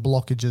potential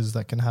blockages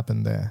that can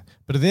happen there.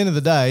 But at the end of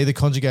the day, the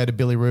conjugated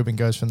bilirubin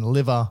goes from the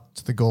liver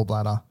to the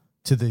gallbladder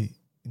to the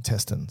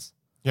intestines.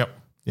 Yep.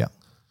 Yeah.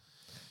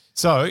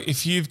 So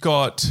if you've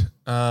got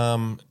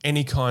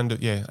any kind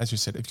of, as you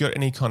said, if you've got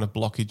any kind of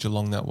blockage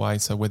along that way,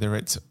 so whether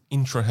it's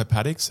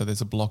intrahepatic, so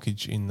there's a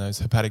blockage in those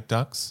hepatic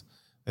ducts,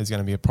 there's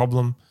going to be a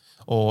problem.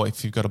 Or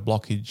if you've got a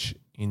blockage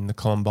in the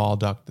common bile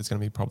duct, there's going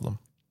to be a problem.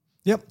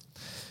 Yep.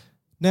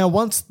 Now,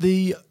 once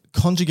the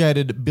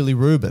conjugated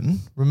bilirubin,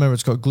 remember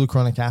it's got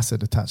glucuronic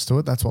acid attached to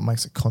it, that's what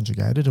makes it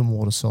conjugated and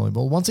water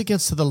soluble. Once it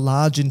gets to the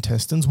large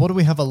intestines, what do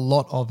we have a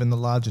lot of in the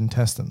large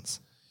intestines?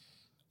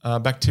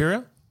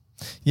 Bacteria?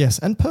 Yes,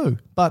 and poo.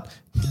 But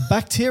the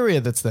bacteria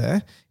that's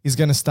there is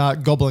going to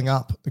start gobbling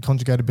up the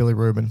conjugated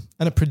bilirubin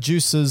and it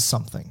produces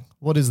something.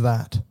 What is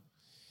that?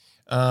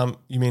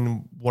 You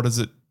mean, what is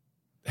it?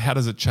 How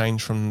does it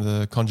change from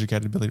the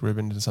conjugated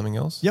bilirubin to something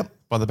else? Yep.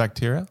 By the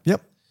bacteria?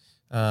 Yep.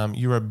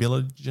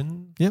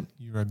 Urobilinogen? Yep.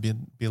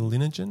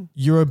 Urobilinogen?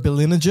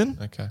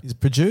 Urobilinogen Okay. is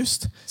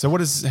produced. So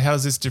how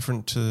is this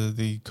different to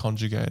the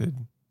conjugated?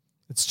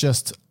 It's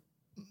just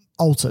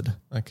altered.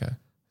 Okay.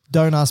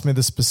 Don't ask me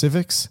the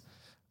specifics.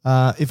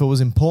 If it was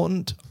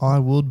important, I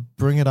would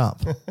bring it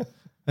up.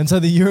 And so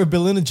the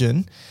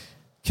urobilinogen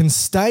can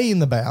stay in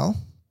the bowel,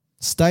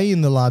 stay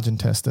in the large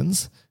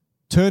intestines,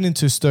 turn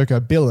into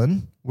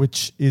stercobilin,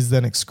 which is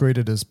then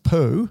excreted as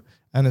poo,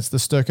 and it's the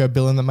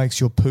stercobilin that makes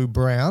your poo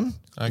brown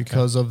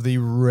because of the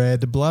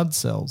red blood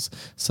cells.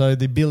 So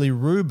the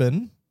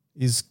bilirubin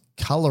is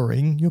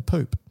colouring your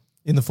poop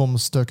in the form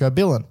of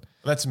stercobilin.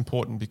 That's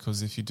important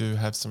because if you do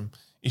have some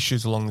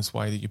issues along this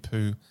way, that your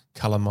poo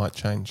colour might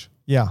change.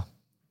 Yeah,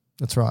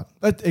 that's right.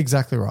 That's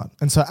exactly right.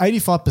 And so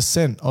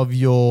 85% of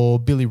your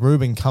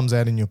bilirubin comes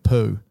out in your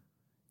poo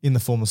in the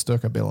form of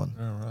stercobilin.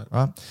 Oh,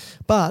 right?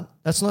 But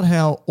that's not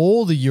how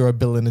all the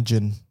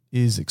urobilinogen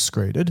is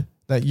excreted.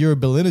 That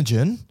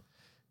urobilinogen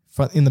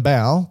in the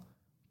bowel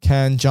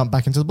can jump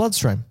back into the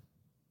bloodstream,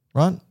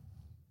 right?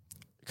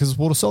 Because it's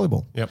water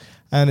soluble. Yep.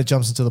 And it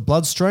jumps into the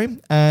bloodstream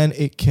and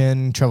it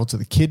can travel to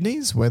the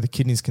kidneys, where the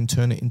kidneys can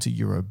turn it into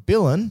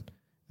urobilin,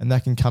 and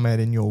that can come out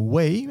in your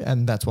wee,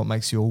 and that's what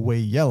makes your wee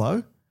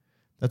yellow.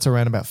 That's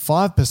around about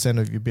 5%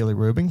 of your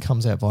bilirubin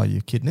comes out via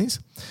your kidneys.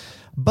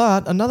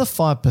 But another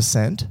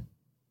 5%,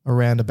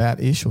 around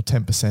about-ish or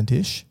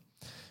 10%-ish,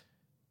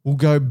 will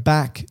go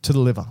back to the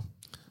liver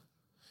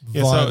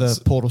via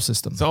the portal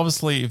system. So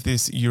obviously if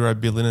this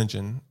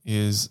urobilinogen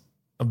is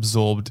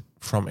absorbed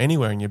from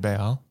anywhere in your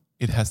bowel,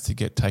 it has to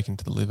get taken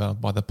to the liver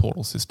by the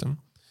portal system,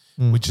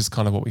 which is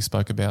kind of what we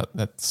spoke about.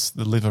 That's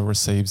the liver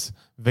receives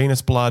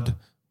venous blood,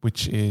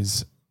 which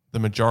is the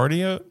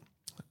majority of,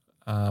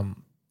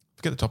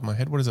 forget the top of my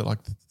head, what is it, like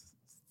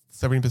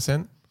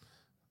 70%?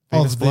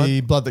 Of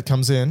the blood that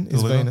comes in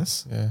is liver?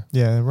 venous. Yeah.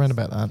 Yeah, around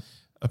about that.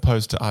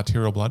 Opposed to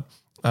arterial blood.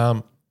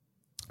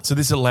 So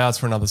this allows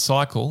for another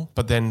cycle,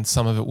 but then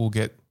some of it will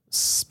get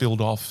spilled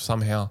off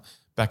somehow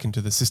back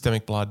into the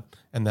systemic blood,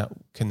 and that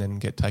can then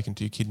get taken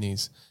to your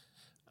kidneys.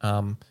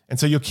 And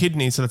so your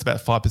kidneys, so that's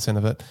about 5%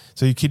 of it.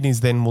 So your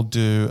kidneys then will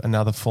do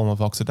another form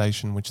of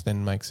oxidation, which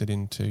then makes it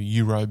into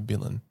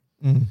urobilin.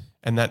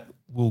 And that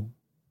will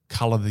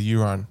colour the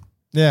urine.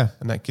 Yeah.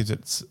 And that gives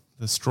it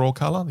the straw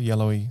colour, the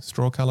yellowy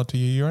straw colour to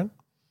your urine.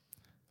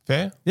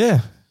 Fair?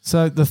 Yeah.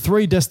 So the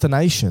three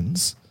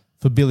destinations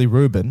for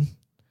bilirubin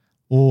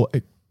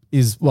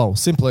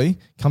simply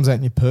comes out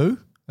in your poo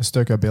as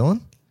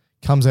stercobilin,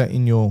 comes out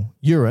in your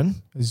urine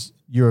as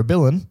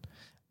urobilin,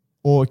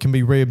 or it can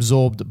be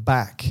reabsorbed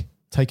back,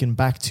 taken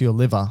back to your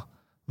liver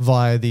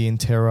via the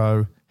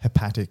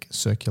enterohepatic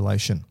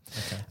circulation.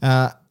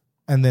 Okay.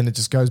 And then it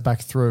just goes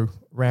back through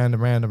round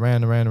and round and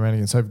round and round and round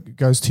again. So it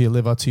goes to your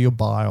liver, to your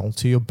bile,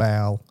 to your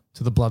bowel,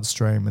 to the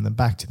bloodstream, and then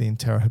back to the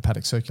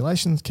enterohepatic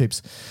circulation. It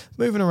keeps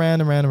moving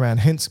around and around and around,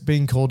 hence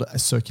being called a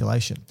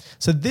circulation.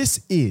 So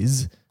this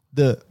is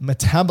the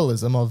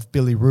metabolism of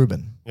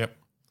bilirubin. Yep.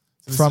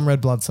 So from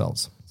red blood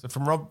cells. So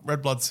from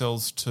red blood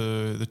cells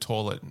to the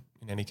toilet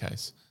in any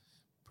case,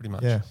 pretty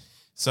much. Yeah.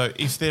 So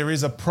if there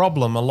is a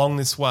problem along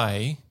this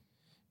way,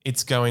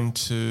 it's going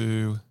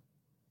to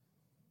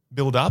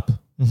build up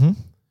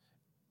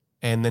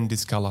and then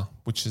discolour,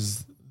 which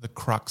is the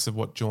crux of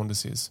what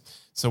jaundice is.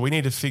 So we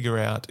need to figure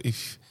out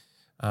if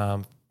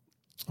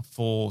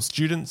for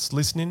students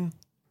listening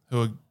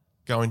who are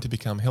going to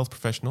become health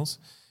professionals,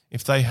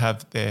 if they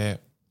have a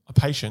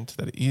patient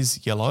that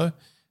is yellow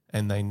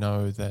and they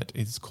know that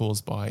it's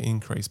caused by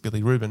increased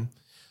bilirubin,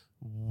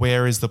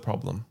 where is the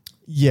problem?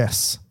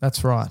 Yes,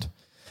 that's right.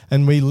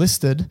 And we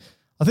listed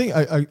I think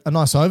a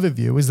nice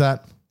overview is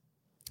that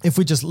if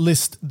we just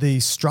list the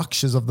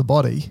structures of the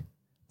body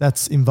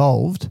that's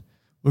involved,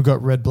 we've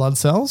got red blood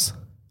cells,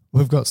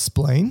 we've got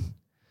spleen,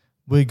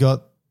 we've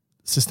got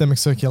systemic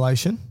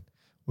circulation,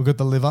 we've got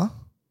the liver,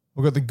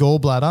 we've got the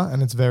gallbladder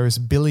and its various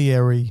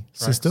biliary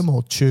system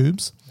or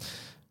tubes,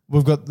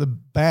 we've got the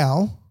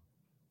bowel,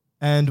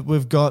 and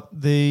we've got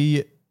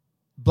the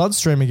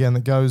bloodstream again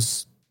that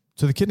goes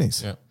to the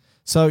kidneys. Yeah.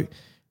 So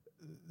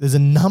there's a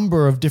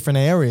number of different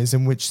areas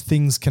in which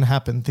things can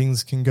happen,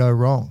 things can go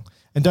wrong.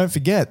 And don't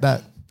forget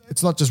that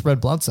it's not just red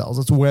blood cells,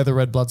 it's where the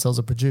red blood cells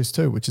are produced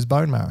too, which is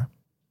bone marrow.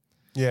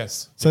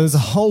 Yes. So there's a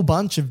whole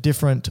bunch of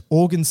different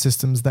organ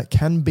systems that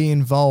can be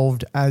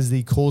involved as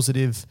the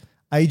causative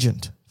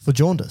agent for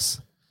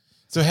jaundice.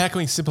 So how can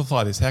we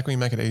simplify this? How can we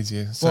make it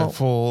easier? So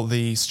for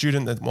the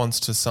student that wants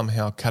to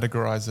somehow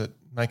categorize it,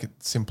 make it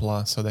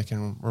simpler so they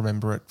can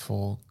remember it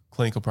for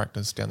clinical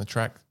practice down the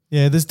track.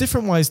 Yeah, there's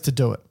different ways to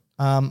do it.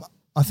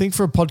 I think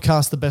for a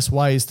podcast, the best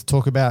way is to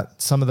talk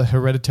about some of the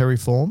hereditary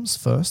forms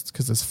first,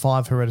 because there's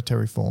 5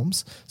 hereditary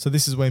forms. So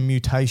this is where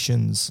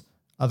mutations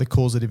are the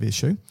causative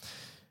issue.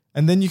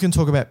 And then you can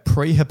talk about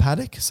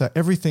prehepatic, so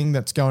everything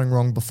that's going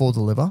wrong before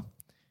the liver.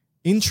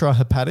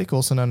 Intrahepatic,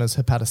 also known as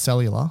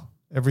hepatocellular,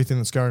 everything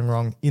that's going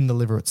wrong in the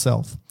liver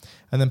itself.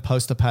 And then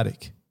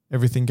posthepatic,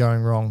 everything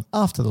going wrong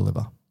after the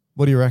liver.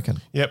 What do you reckon?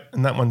 Yep,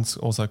 and that one's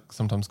also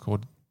sometimes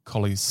called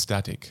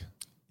cholestatic.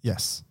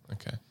 Yes.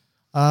 Okay.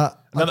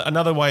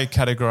 Another way of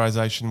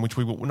categorization, which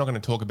we're not going to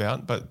talk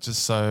about, but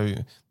just so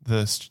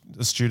the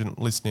student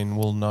listening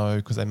will know,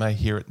 because they may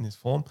hear it in this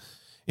form,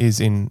 is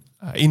in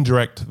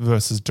indirect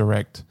versus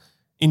direct.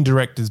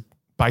 Indirect is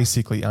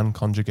basically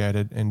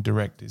unconjugated, and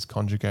direct is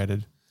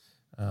conjugated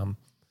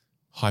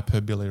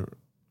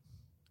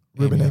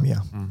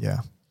hyperbilirubinemia.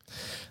 Yeah.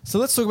 So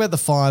let's talk about the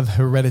 5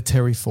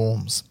 hereditary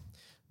forms.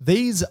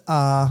 These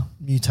are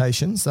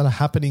mutations that are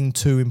happening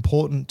to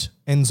important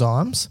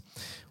enzymes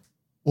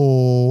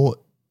or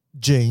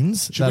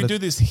genes. Should we do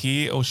this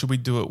here or should we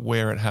do it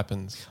where it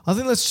happens? I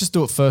think let's just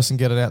do it first and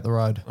get it out the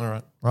road. All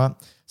right. Right?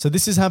 So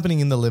this is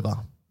happening in the liver.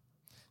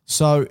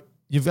 So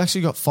you've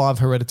actually got 5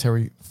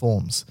 hereditary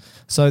forms.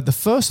 So the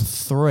first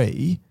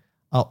 3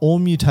 are all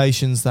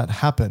mutations that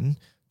happen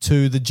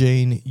to the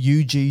gene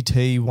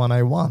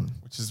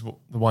UGT1A1. Which is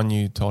the one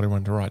you told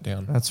everyone to write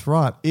down. That's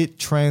right.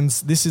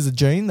 This is a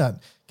gene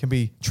that can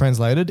be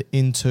translated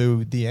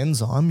into the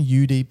enzyme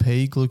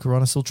UDP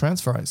glucuronyl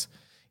transferase.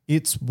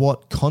 It's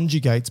what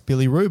conjugates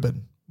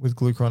bilirubin with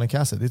glucuronic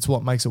acid. It's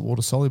what makes it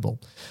water soluble.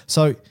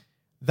 So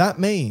that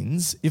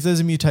means if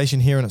there's a mutation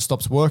here and it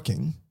stops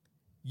working,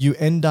 you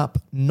end up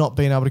not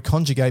being able to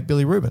conjugate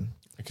bilirubin.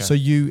 Okay. So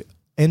you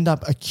end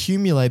up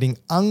accumulating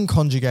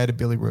unconjugated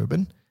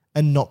bilirubin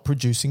and not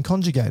producing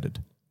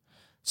conjugated.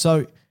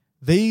 So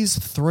these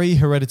 3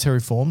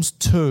 hereditary forms,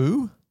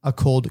 2 are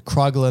called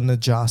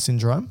Crigler-Najjar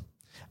syndrome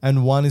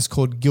and 1 is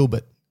called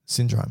Gilbert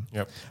syndrome.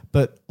 Yep.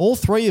 But all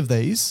 3 of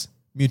these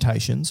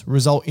mutations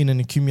result in an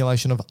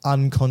accumulation of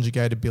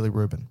unconjugated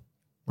bilirubin,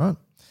 right?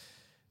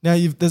 Now,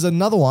 there's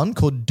another one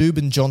called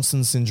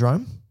Dubin-Johnson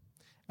syndrome,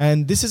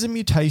 and this is a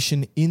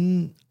mutation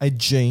in a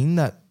gene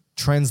that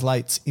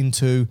translates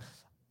into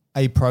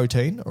a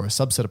protein or a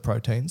subset of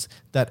proteins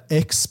that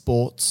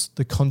exports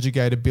the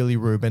conjugated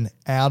bilirubin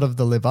out of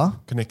the liver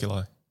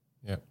Caniculi.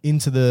 Yep.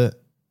 into the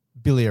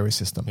biliary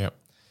system. Yep.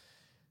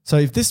 So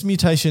if this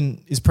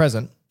mutation is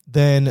present,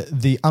 then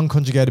the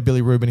unconjugated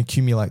bilirubin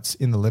accumulates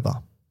in the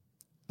liver.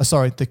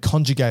 The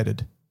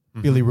conjugated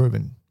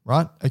bilirubin,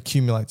 right,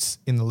 accumulates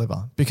in the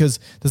liver because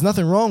there's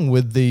nothing wrong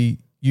with the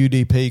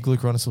UDP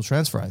glucuronyl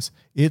transferase.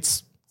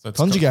 It's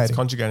conjugating. It's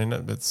conjugating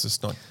it, but it's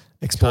just not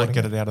exporting.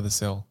 Can't get it out of the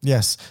cell.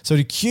 Yes. So it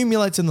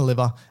accumulates in the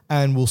liver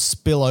and will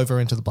spill over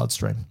into the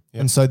bloodstream.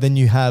 Yep. And so then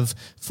you have,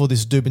 for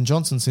this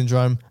Dubin-Johnson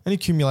syndrome, an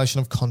accumulation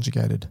of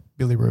conjugated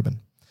bilirubin.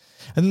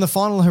 And then the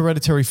final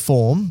hereditary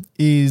form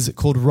is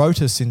called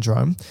Rotor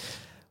syndrome.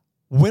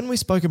 When we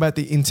spoke about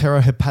the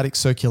enterohepatic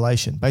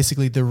circulation,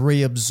 basically the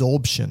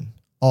reabsorption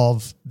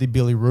of the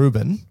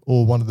bilirubin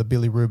or one of the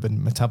bilirubin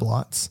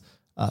metabolites,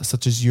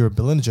 such as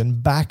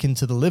urobilinogen, back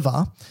into the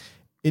liver,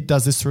 it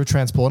does this through a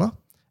transporter,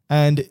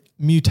 and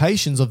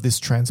mutations of this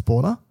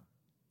transporter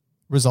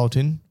result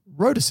in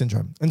Rotor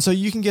syndrome. And so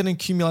you can get an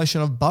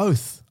accumulation of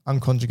both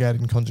unconjugated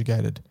and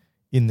conjugated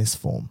in this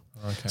form.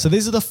 Okay. So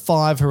these are the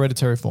 5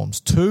 hereditary forms: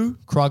 2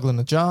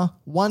 Crigler-Najjar,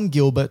 1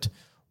 Gilbert,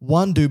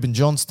 1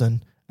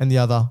 Dubin-Johnston, and the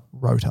other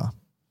Rotor.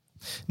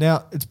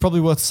 Now, it's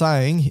probably worth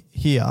saying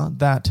here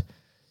that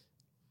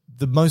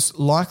the most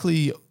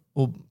likely,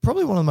 or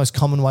probably one of the most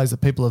common ways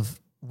that people have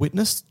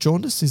witnessed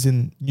jaundice is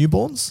in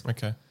newborns.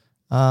 Okay.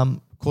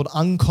 Called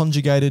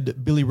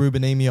unconjugated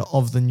bilirubinemia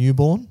of the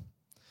newborn.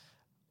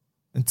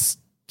 It's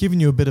giving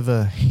you a bit of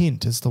a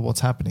hint as to what's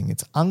happening.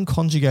 It's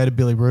unconjugated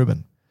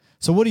bilirubin.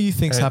 So what do you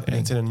think's happening?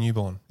 And it's in a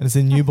newborn. And it's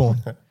in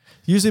newborn.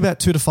 Usually about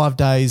 2 to 5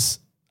 days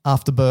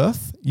after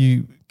birth,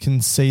 you can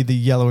see the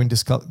yellowing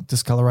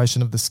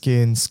discoloration of the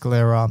skin,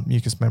 sclera,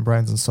 mucous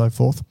membranes, and so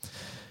forth.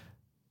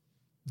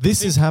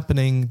 This is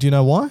happening. Do you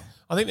know why?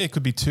 I think there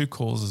could be 2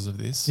 causes of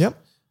this. Yep.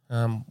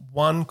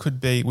 One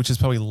could be, which is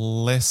probably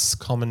less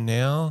common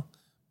now,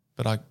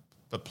 but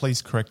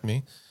please correct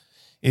me,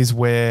 is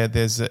where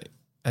there's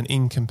an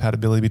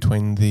incompatibility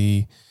between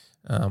the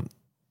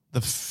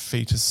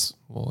fetus.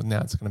 Well,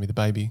 now it's going to be the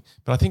baby,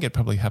 but I think it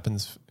probably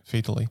happens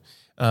fetally.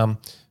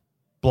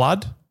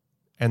 Blood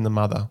and the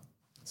mother.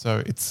 So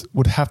it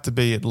would have to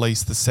be at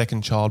least the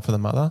second child for the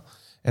mother,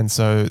 and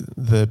so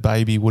the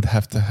baby would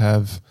have to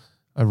have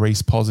a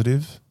Rhees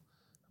positive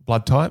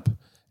blood type,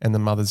 and the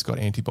mother's got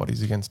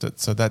antibodies against it.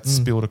 So that's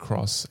spilled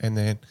across, and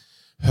then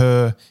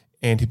her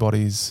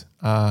antibodies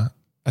are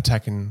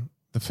attacking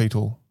the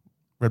fetal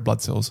red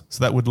blood cells.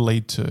 So that would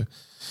lead to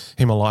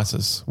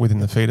hemolysis within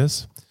the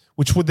fetus,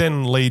 which would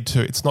then lead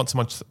to, it's not so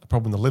much a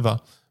problem in the liver,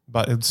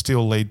 but it would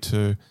still lead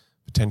to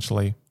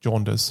potentially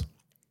jaundice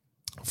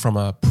from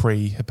a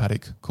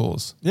pre-hepatic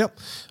cause. Yep.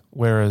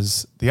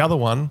 Whereas the other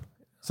one...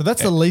 So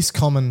that's the least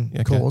common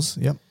cause.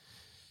 Yep.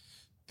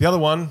 The other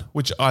one,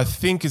 which I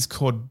think is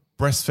called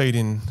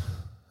breastfeeding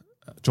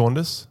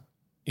jaundice,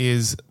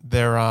 is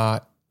there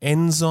are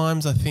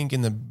enzymes, I think,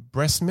 in the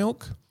breast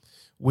milk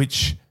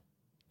which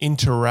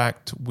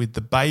interact with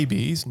the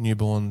baby's,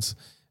 newborn's,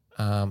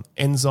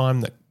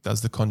 enzyme that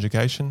does the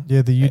conjugation.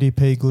 Yeah, the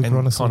UDP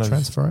glucuronosyl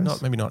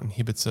transferase. Maybe not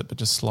inhibits it, but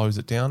just slows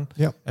it down.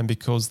 Yep. And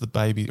because the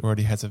baby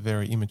already has a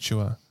very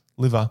immature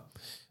liver,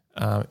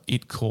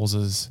 it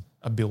causes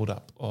a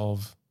buildup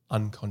of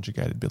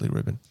unconjugated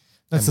bilirubin.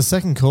 That's the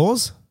second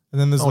cause. And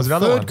then there's the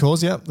third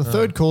cause. Yeah, the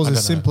third cause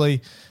is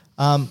simply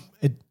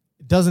it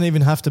doesn't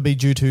even have to be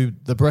due to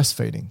the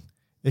breastfeeding.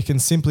 It can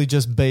simply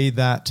just be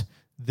that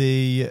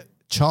the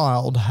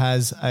child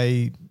has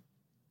a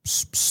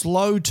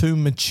slow to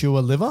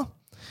mature liver,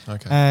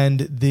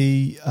 and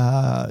the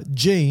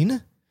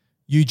gene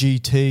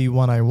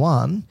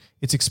UGT1A1,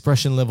 its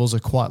expression levels are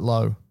quite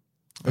low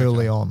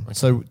early on. Okay.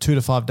 So 2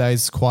 to 5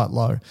 days is quite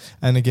low.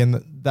 And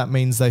again, that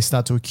means they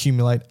start to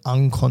accumulate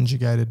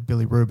unconjugated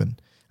bilirubin.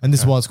 And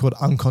this is why it's called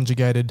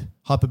unconjugated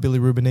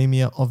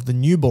hyperbilirubinemia of the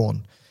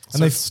newborn. And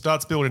so it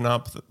starts building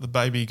up, the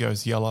baby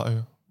goes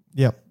yellow.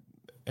 Yep.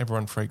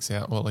 Everyone freaks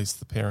out, well, at least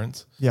the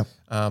parents. Yep.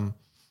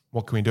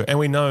 What can we do? And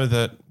we know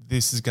that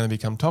this is going to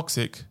become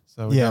toxic,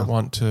 so we don't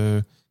want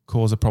to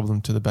cause a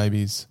problem to the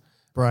baby's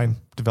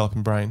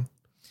developing brain.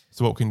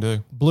 So what can we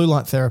do? Blue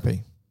light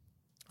therapy.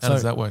 How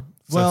does that work?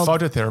 So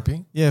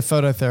phototherapy? Yeah,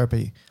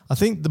 phototherapy. I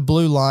think the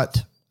blue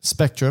light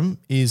spectrum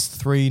is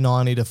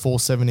 390 to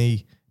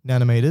 470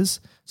 nanometers.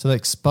 So they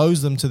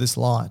expose them to this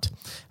light.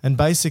 And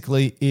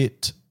basically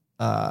it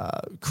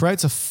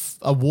creates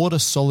a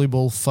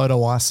water-soluble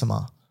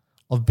photoisomer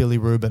of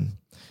bilirubin,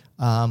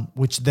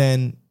 which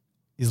then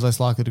is less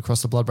likely to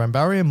cross the blood-brain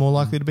barrier, more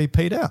likely to be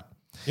peed out.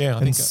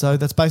 Yeah, so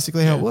that's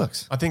basically how it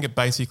works. I think it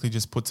basically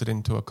just puts it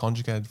into a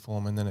conjugated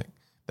form, and then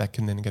that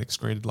can then get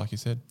excreted, like you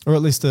said. Or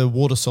at least a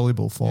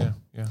water-soluble form.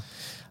 Yeah.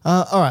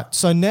 All right,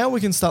 so now we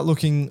can start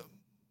looking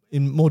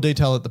in more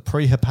detail at the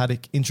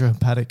prehepatic,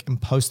 intrahepatic, and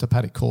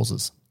posthepatic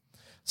causes.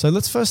 So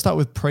let's first start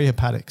with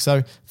prehepatic.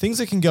 So things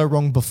that can go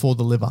wrong before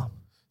the liver.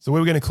 So what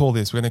are we going to call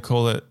this? We're going to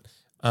call it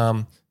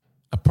a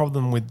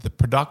problem with the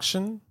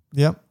production,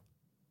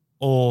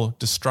 or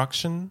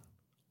destruction,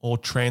 or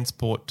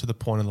transport to the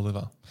point of the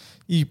liver.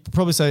 You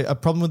probably say a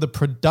problem with the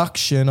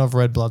production of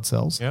red blood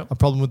cells, Yep. a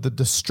problem with the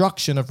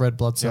destruction of red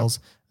blood cells,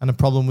 and a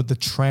problem with the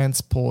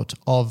transport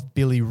of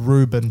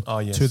bilirubin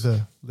to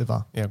the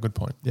liver. Yeah, good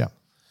point. Yeah.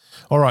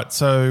 All right,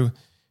 so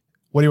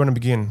where do you want to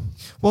begin?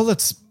 Well,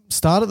 let's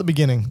start at the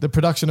beginning, the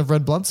production of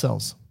red blood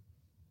cells.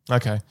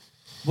 Okay.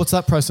 What's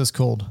that process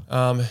called?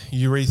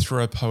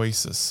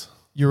 Erythropoiesis.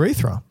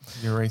 Urethra,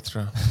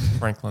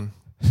 Franklin.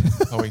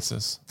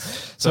 Poiesis.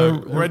 So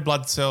red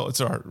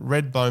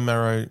bone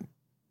marrow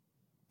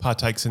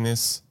partakes in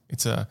this.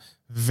 It's a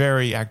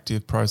very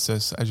active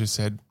process. As you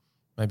said,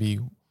 maybe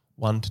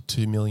 1 to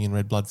 2 million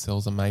red blood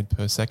cells are made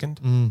per second.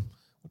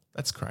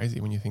 That's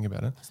crazy when you think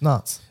about it. It's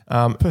nuts.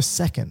 Per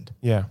second.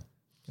 Yeah.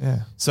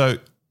 Yeah. So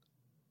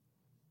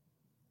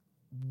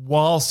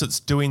whilst it's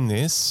doing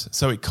this,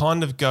 so it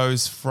kind of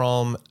goes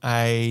from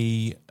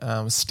a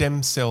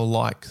stem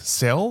cell-like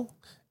cell,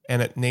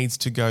 and it needs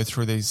to go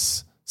through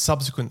these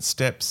subsequent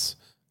steps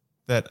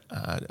that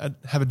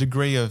have a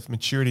degree of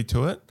maturity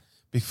to it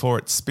before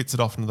it spits it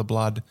off into the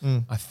blood.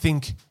 I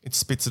think it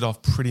spits it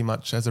off pretty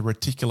much as a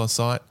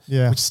reticulocyte,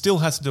 which still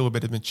has to do a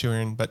bit of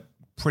maturing, but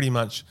pretty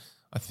much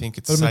I think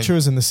it's safe. It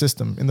matures in the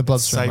system, in the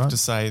bloodstream. It's safe to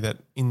say that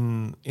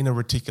in a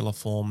reticular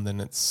form, then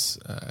it's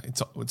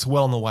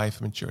well on the way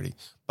for maturity.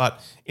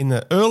 But in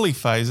the early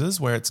phases,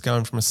 where it's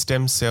going from a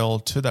stem cell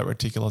to that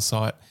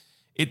reticulocyte,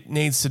 it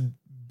needs to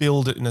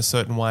build it in a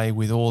certain way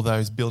with all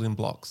those building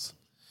blocks.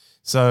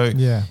 So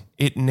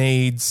it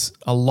needs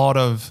a lot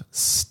of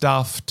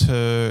stuff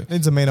to... It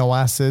needs amino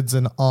acids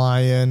and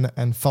iron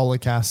and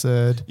folic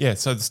acid. Yeah,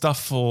 so the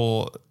stuff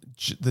for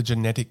the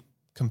genetic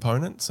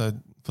component, so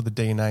for the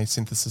DNA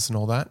synthesis and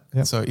all that.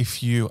 Yep. So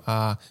if you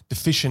are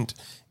deficient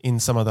in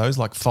some of those,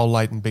 like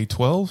folate and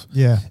B12,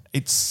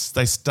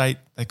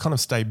 they kind of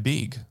stay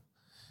big.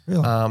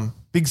 Really?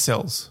 Big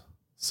cells.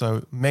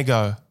 So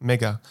megablasts,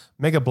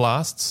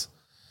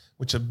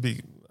 which are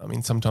big, I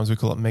mean, sometimes we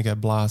call it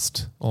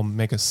megablast or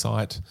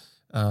megacyte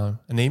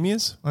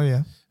anemias. Oh,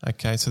 yeah.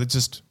 Okay, so they're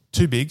just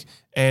too big.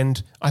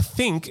 And I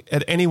think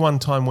at any one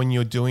time when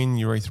you're doing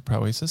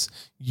erythropoiesis,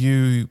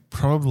 you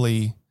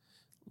probably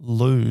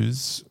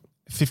lose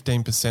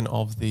 15%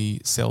 of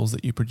the cells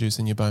that you produce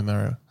in your bone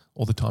marrow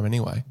all the time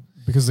anyway.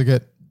 Because they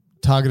get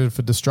targeted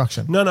for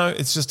destruction. No,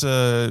 it's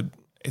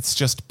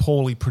just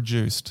poorly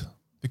produced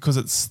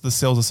because the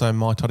cells are so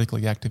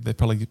mitotically active. They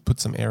probably put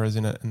some errors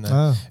in it, and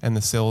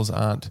the cells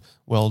aren't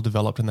well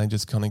developed, and they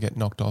just kind of get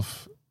knocked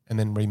off and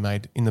then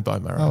remade in the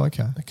bone marrow. Oh,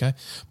 okay. Okay,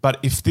 but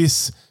if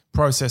this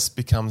process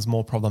becomes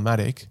more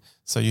problematic,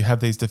 so you have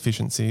these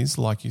deficiencies,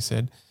 like you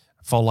said,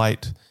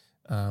 folate,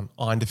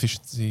 iron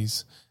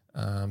deficiencies,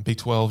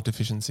 B12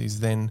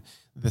 deficiencies, then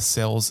the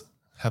cells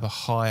have a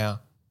higher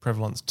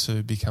prevalence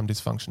to become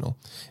dysfunctional,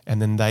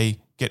 and then they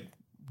get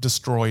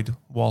destroyed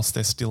whilst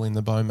they're still in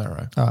the bone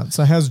marrow. All right.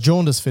 So how's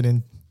jaundice fit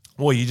in?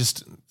 Well, you're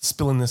just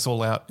spilling this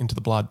all out into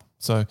the blood,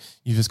 so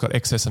you've just got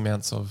excess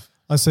amounts of.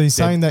 Oh, so you're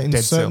saying that in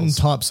certain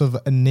types of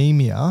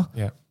anemia,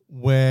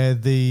 where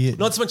the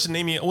not so much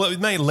anemia. Well, it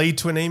may lead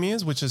to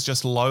anemias, which is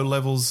just low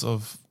levels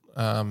of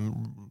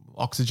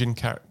oxygen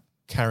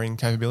carrying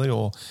capability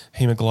or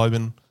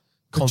hemoglobin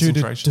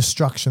concentration. Due to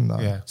destruction, though.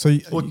 Yeah. So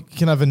you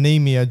can have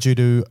anemia due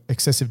to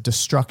excessive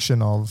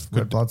destruction of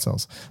red blood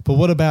cells. But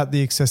what about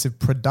the excessive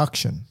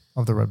production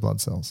of the red blood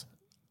cells?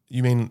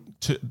 You mean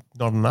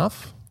not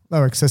enough?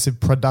 No, excessive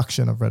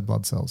production of red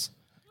blood cells.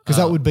 Because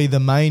that would be the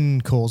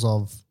main cause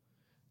of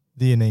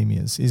the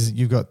anemias, is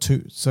you've got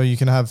so you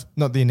can have,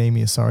 not the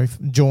anemia, sorry,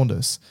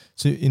 jaundice.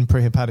 So in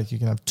prehepatic, you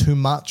can have too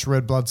much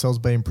red blood cells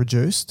being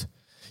produced.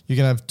 You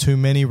can have too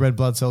many red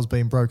blood cells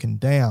being broken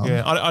down.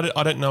 Yeah,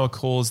 I don't know a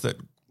cause that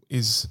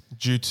is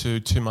due to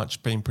too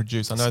much being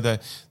produced. I know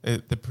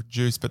they're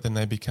produced, but then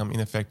they become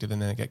ineffective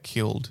and then they get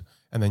killed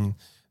and then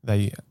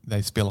they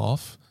spill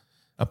off,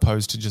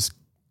 opposed to just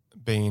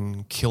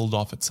being killed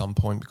off at some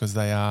point because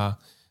they are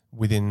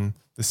within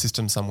the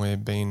system somewhere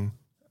being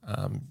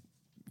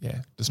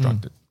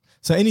destructed.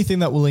 So anything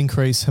that will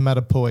increase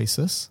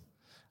hematopoiesis,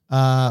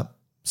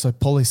 so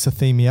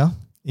polycythemia,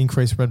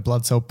 increased red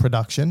blood cell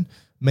production,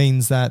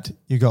 means that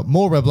you've got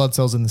more red blood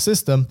cells in the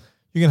system,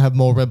 you're going to have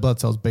more red blood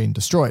cells being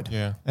destroyed.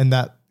 Yeah. And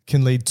that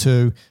can lead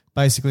to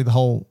basically the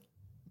whole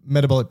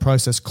metabolic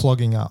process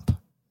clogging up,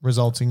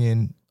 resulting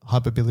in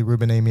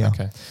hyperbilirubinemia.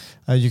 Okay.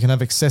 You can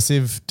have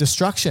excessive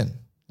destruction,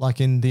 like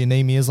in the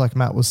anemias, like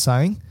Matt was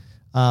saying,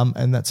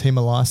 and that's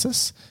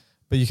hemolysis.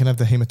 But you can have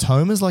the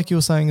hematomas, like you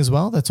were saying as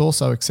well. That's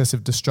also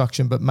excessive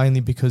destruction, but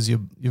mainly because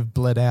you've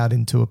bled out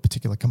into a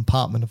particular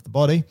compartment of the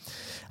body.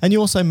 And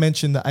you also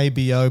mentioned the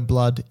ABO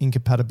blood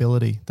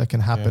incompatibility that can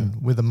happen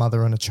with a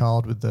mother and a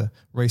child with the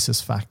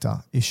rhesus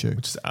factor issue.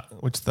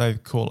 Which they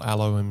call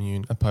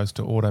alloimmune opposed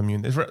to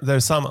autoimmune.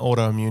 There's some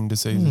autoimmune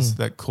diseases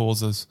that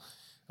causes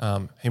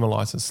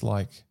hemolysis,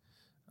 like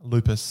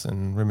lupus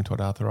and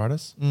rheumatoid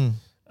arthritis.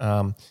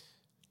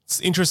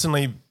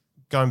 Interestingly,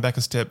 going back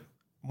a step,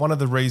 one of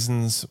the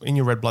reasons in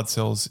your red blood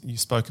cells you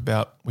spoke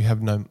about they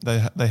have no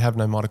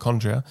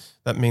mitochondria.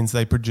 That means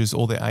they produce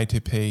all their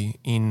ATP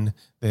in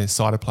their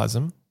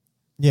cytoplasm.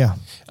 Yeah.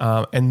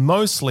 And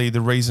mostly the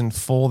reason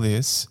for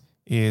this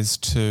is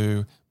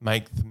to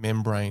make the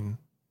membrane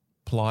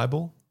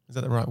pliable. Is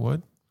that the right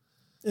word?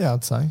 Yeah,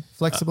 I'd say.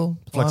 Flexible.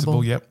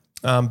 Flexible, yep.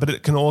 But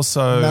it can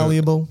also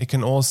malleable. It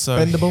can also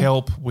bendable.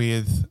 Help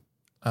with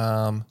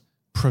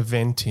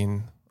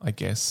preventing, I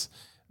guess,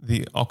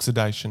 the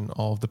oxidation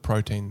of the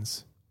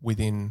proteins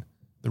within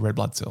the red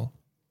blood cell.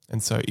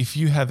 And so if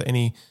you have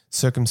any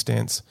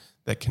circumstance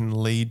that can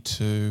lead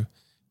to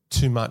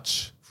too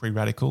much free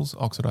radicals,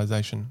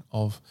 oxidization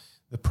of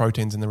the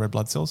proteins in the red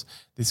blood cells,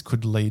 this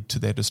could lead to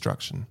their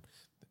destruction.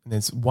 And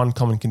there's one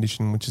common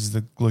condition, which is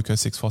the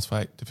glucose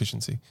 6-phosphate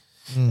deficiency.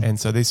 And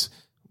so this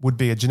would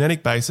be a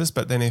genetic basis,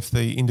 but then if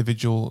the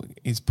individual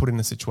is put in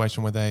a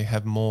situation where they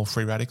have more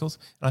free radicals,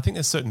 and I think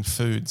there's certain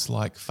foods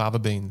like fava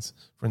beans,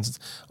 for instance.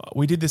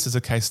 We did this as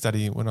a case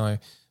study when I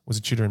was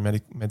a tutor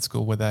in med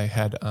school where they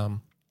had,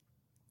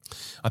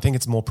 I think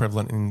it's more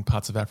prevalent in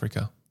parts of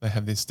Africa. They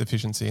have this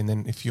deficiency, and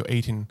then if you're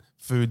eating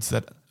foods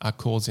that are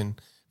causing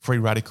free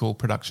radical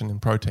production in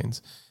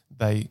proteins,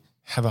 they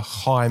have a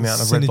high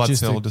amount of red blood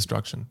cell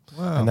destruction.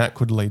 Wow. And that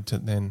could lead to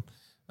then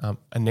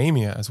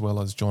anemia as well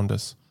as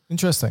jaundice.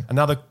 Interesting.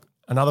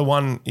 Another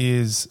one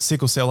is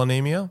sickle cell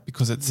anemia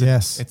because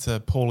it's a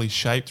poorly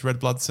shaped red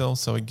blood cell.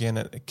 So again,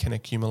 it can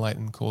accumulate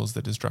and cause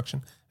the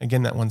destruction.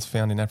 Again, that one's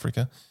found in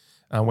Africa,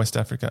 West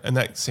Africa, and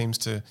that seems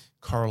to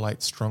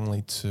correlate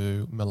strongly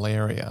to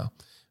malaria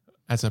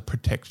as a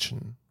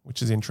protection,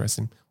 which is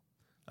interesting.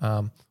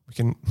 We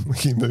can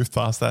move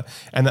past that.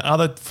 And the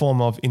other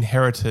form of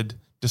inherited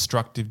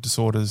destructive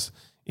disorders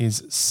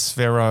is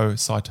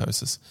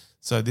spherocytosis.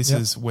 So this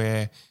is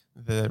where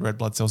the red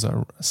blood cells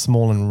are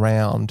small and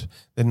round.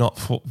 They're not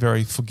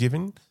very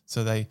forgiving.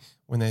 So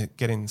when they're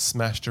getting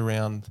smashed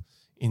around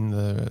in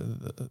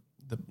the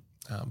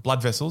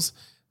blood vessels,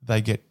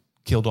 they get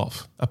killed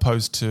off,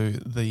 opposed to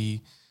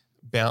the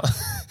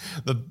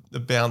the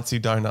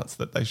bouncy donuts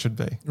that they should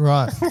be.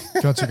 Right.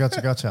 Gotcha.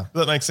 Does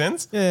that make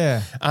sense?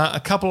 Yeah. A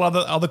couple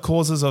other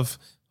causes of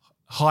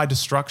high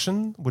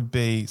destruction would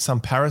be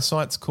some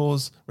parasites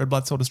cause red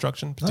blood cell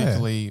destruction,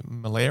 particularly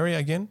malaria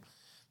again.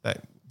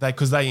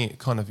 Because they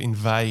kind of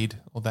invade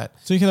all that.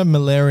 So you can have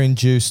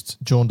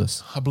malaria-induced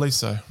jaundice. I believe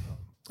so.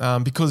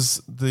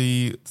 Because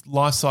the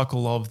life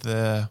cycle of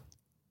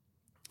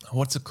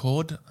what's it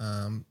called?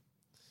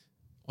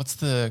 What's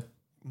the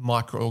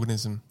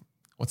microorganism?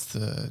 What's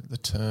the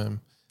term?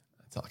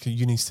 It's like a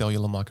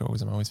unicellular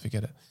microorganism. I always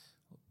forget it.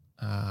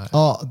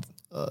 That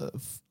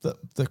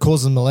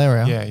causes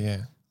malaria. Yeah.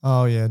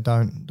 Oh yeah,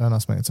 don't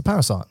ask me. It's a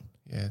parasite.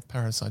 Yeah,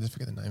 parasite. I just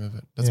forget the name of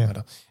it. Doesn't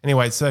matter.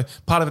 Anyway, so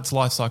part of its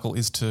life cycle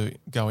is to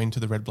go into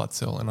the red blood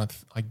cell, and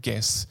I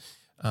guess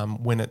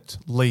when it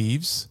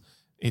leaves,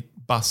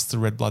 it busts the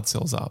red blood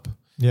cells up.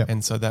 Yeah,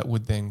 and so that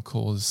would then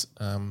cause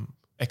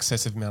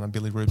excessive amount of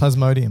bilirubin.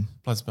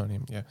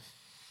 Plasmodium. Yeah.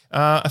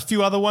 A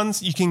few other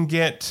ones. You can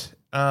get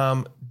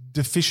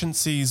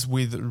deficiencies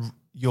with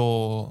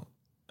your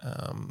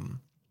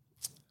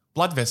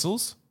blood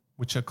vessels,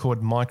 which are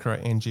called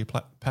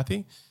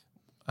microangiopathy,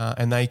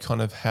 and they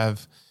kind of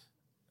have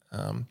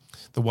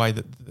the way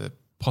that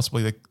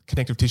possibly the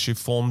connective tissue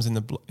forms in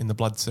the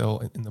blood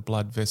cell, in the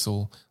blood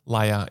vessel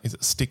layer, is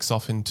it sticks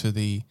off into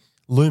the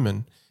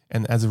lumen,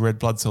 and as the red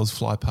blood cells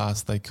fly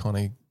past, they kind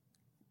of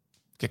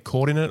get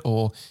caught in it,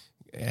 or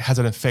it has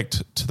an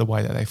effect to the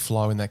way that they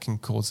flow, and that can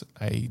cause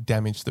a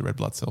damage to the red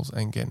blood cells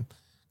and again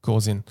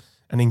causing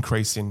an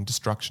increase in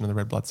destruction of the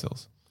red blood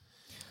cells.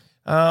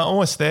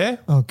 Almost there.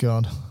 Oh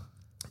God.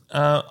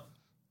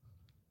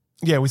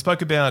 Yeah, we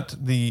spoke about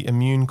the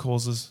immune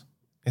causes,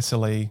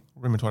 SLE,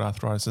 rheumatoid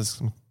arthritis,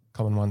 some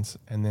common ones,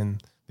 and then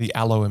the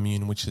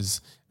alloimmune, which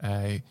is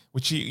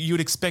which you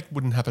would expect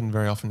wouldn't happen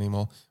very often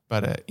anymore,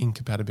 but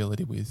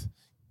incompatibility with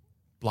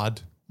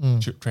blood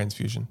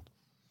transfusion.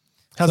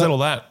 How's all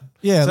that?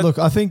 Yeah, look,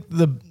 I think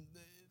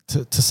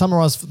to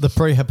summarize the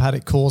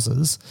prehepatic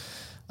causes,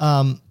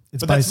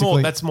 it's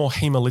basically that's more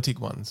hemolytic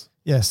ones.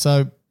 Yeah,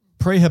 so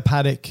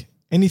prehepatic,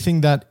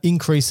 anything that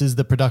increases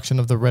the production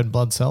of the red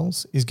blood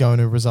cells is going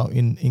to result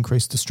in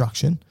increased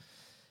destruction.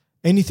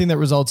 Anything that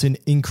results in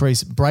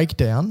increased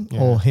breakdown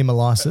or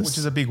hemolysis, which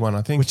is a big one,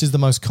 I think, which is the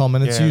most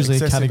common. It's usually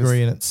a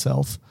category in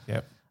itself.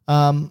 Yeah.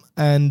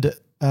 And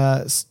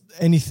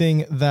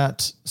anything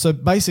that, so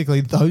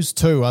basically those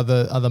two are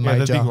the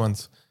major the big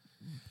ones.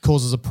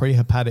 Causes of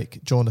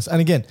prehepatic jaundice.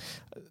 And again,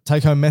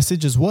 take home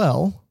message as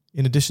well,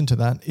 in addition to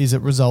that, is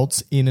it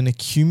results in an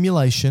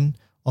accumulation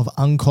of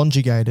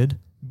unconjugated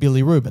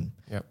bilirubin.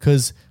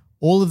 Because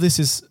all of this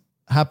is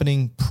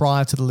happening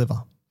prior to the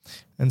liver.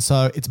 And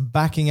so it's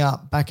backing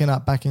up at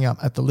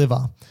the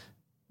liver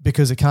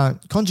because it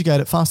can't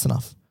conjugate it fast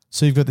enough.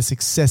 So you've got this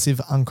excessive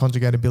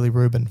unconjugated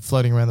bilirubin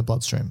floating around the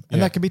bloodstream.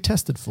 And that can be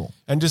tested for.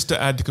 And just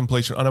to add to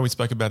completion, I know we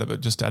spoke about it,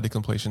 but just to add to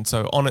completion.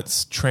 So on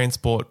its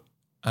transport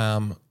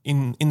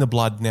in the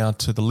blood now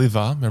to the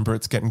liver, remember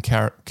it's getting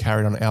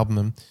carried on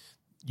albumin,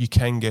 you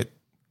can get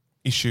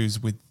issues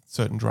with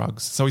certain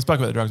drugs. So we spoke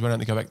about the drugs. We don't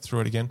need to go back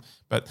through it again.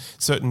 But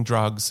certain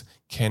drugs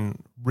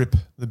can rip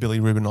the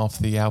bilirubin off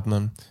the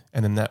albumin,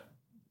 and then that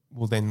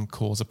will then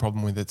cause a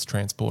problem with its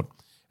transport.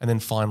 And then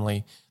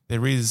finally,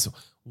 there is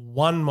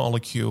one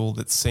molecule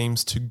that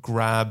seems to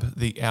grab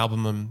the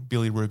albumin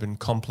bilirubin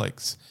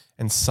complex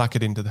and suck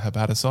it into the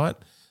hepatocyte.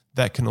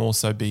 That can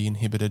also be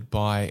inhibited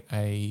by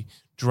a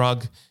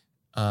drug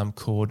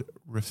called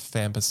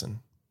rifampicin.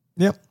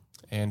 Yep.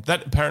 And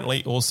that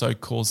apparently also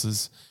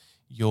causes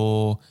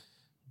your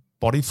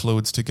body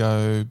fluids to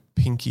go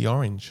pinky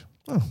orange.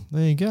 Oh,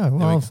 there you go.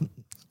 Well,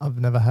 I've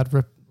never had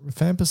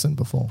rifampicin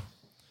before.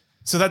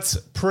 So that's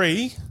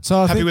pre.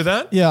 So happy with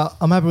that? Yeah,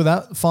 I'm happy with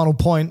that. Final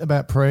point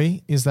about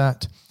pre is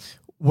that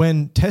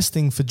when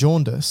testing for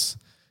jaundice,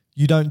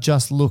 you don't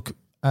just look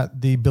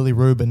at the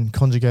bilirubin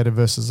conjugated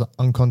versus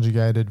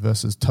unconjugated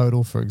versus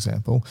total, for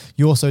example.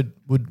 You also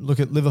would look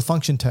at liver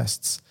function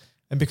tests.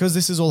 And because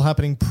this is all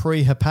happening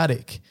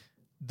pre-hepatic,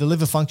 the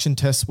liver function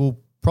tests will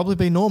probably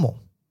be normal,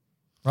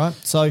 right?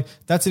 So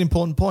that's an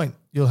important point.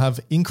 You'll have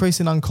increase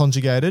in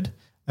unconjugated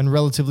and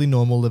relatively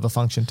normal liver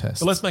function tests.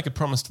 So let's make a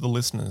promise to the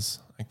listeners,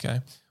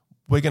 okay?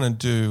 We're going to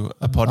do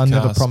a podcast. I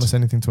never promise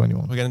anything to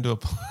anyone. We're going to do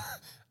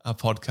a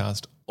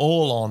podcast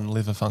all on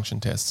liver function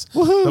tests.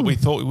 Woohoo! But we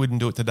thought we wouldn't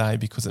do it today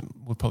because it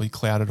would probably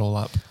cloud it all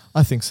up.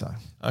 I think so.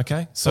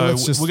 Okay, so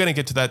we're going to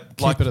get to that.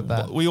 Keep it at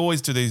that. We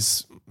always do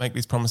make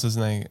these promises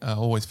and they are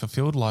always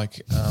fulfilled,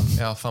 like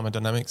our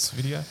thermodynamics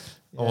video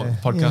or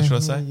podcast, should I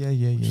say?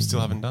 Yeah. Which we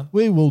still haven't done.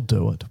 We will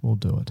do it. We'll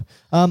do it.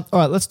 All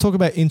right, let's talk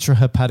about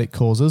intrahepatic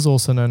causes,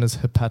 also known as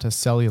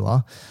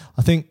hepatocellular.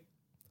 I think.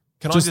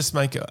 Can I just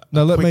make a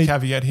quick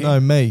caveat here? No,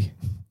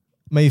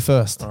 me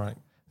first. All right.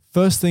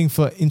 First thing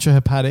for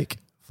intrahepatic,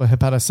 for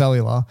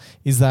hepatocellular,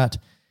 is that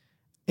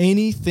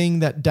anything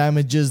that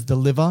damages the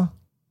liver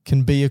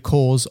can be a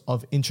cause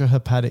of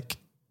intrahepatic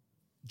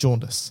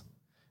jaundice.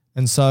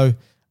 And so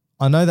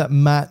I know that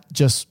Matt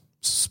just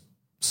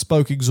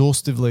spoke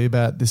exhaustively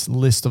about this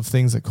list of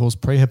things that cause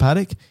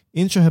prehepatic.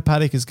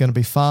 Intrahepatic is going to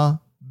be far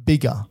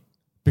bigger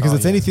because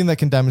it's anything that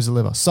can damage the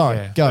liver.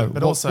 Sorry, go.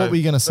 But what were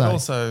you going to say? But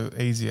also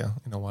easier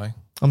in a way.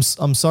 I'm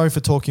sorry for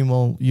talking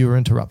while you were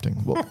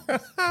interrupting.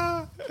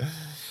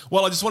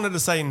 Well, I just wanted to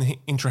say in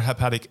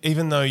intrahepatic,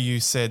 even though you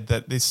said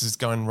that this is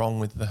going wrong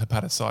with the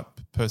hepatocyte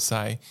per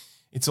se,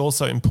 it's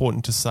also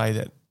important to say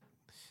that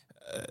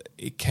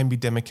it can be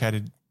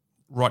demarcated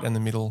right in the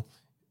middle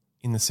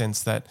in the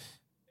sense that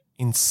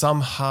in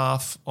some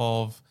half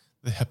of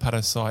the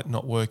hepatocyte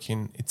not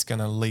working, it's going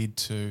to lead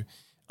to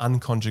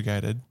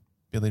unconjugated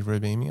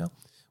bilirubemia,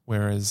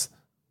 whereas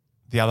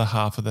the other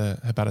half of the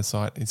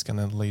hepatocyte is going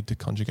to lead to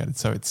conjugated.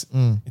 So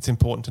it's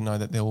important to know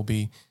that there will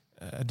be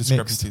a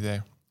discrepancy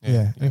there.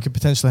 Yeah, and it could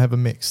potentially have a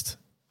mixed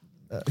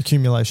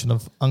accumulation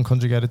of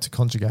unconjugated to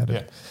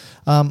conjugated.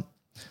 Yeah.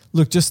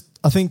 Look,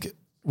 I think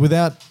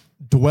without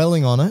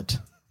dwelling on it,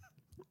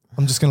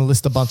 I'm just going to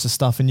list a bunch of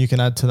stuff and you can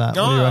add to that.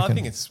 No, what do you reckon? I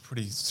think it's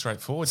pretty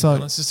straightforward. So-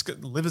 It's just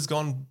liver's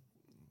gone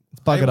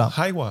Bug it up.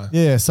 haywire.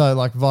 Yeah, so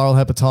like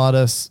viral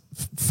hepatitis,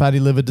 fatty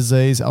liver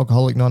disease,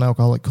 alcoholic,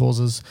 non-alcoholic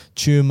causes,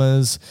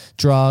 tumours,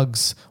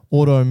 drugs,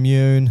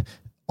 autoimmune.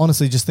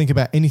 Honestly, just think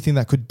about anything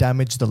that could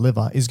damage the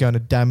liver is going to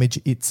damage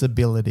its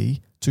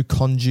ability to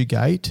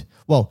conjugate.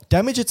 Well,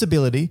 damage its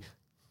ability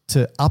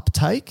to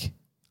uptake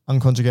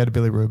unconjugated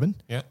bilirubin,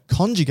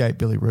 conjugate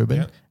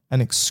bilirubin,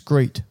 and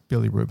excrete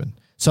bilirubin.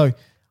 So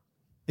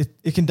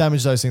it can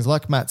damage those things.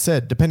 Like Matt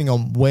said, depending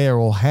on where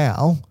or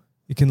how,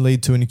 it can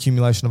lead to an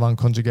accumulation of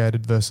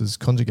unconjugated versus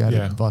conjugated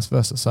and vice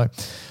versa. So,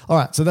 all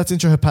right, so that's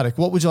intrahepatic.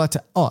 What would you like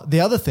to –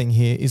 the other thing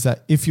here is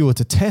that if you were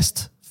to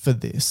test for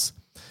this,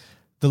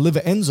 the liver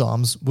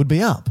enzymes would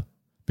be up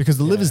because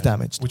the liver's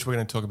damaged. Which we're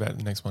going to talk about in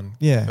the next one.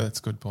 Yeah. That's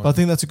a good point. But I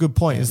think that's a good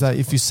point is that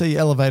if you see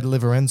elevated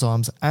liver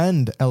enzymes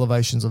and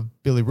elevations of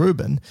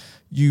bilirubin,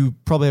 you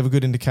probably have a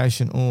good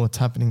indication, it's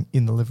happening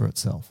in the liver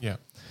itself. Yeah.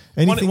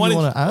 Anything you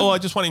want to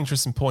add? Just one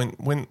interesting point.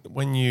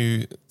 When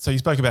you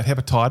spoke about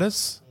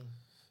hepatitis,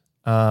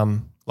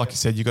 like you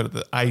said, you got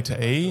the A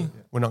to E.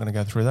 We're not going to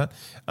go through that.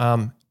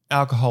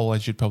 Alcohol,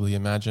 as you'd probably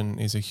imagine,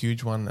 is a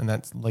huge one, and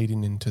that's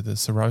leading into the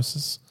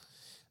cirrhosis,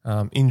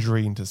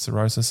 injury into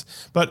cirrhosis.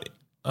 But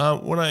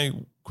when I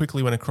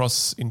quickly went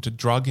across into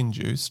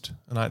drug-induced,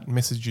 and I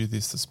messaged you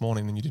this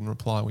morning and you didn't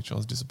reply, which I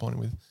was disappointed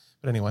with.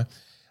 But anyway.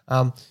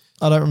 I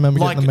don't remember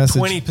getting the message.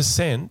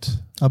 20%.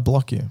 I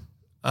block you.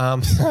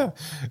 About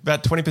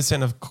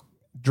 20% of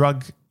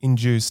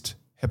drug-induced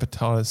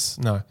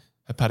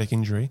hepatic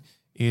injury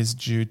is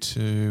due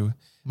to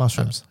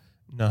mushrooms.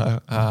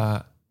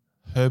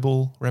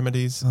 Herbal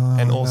remedies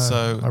and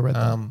also I read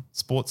that.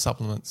 sports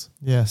supplements.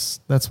 Yes,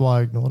 that's why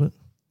I ignored it.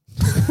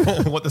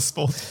 What the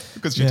sports?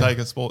 Because you take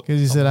a sport.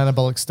 Because you said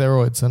anabolic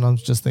steroids, and I'm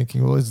just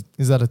thinking, well, is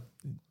that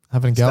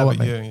having a go at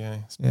me?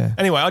 Yeah.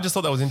 Anyway, I just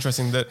thought that was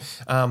interesting that.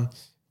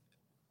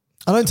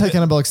 I don't take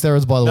anabolic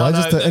steroids, by the way.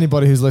 Just to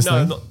anybody who's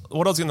listening. No,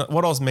 what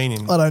I was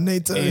meaning. I don't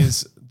need to.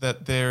 Is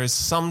that there is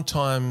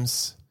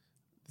sometimes.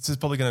 This is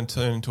probably going to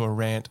turn into a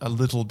rant a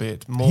little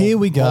bit more. Here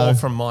we go. More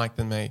from Mike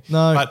than me.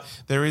 No, but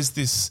there is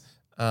this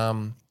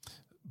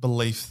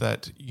belief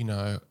that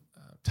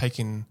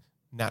taking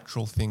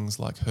natural things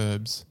like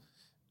herbs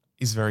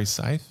is very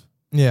safe.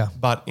 Yeah.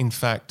 But in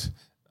fact,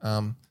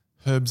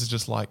 herbs are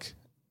just like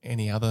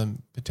any other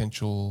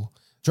potential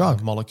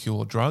drug, molecule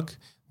or drug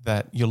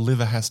that your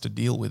liver has to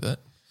deal with it.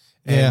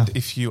 And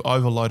if you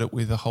overload it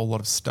with a whole lot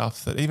of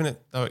stuff that even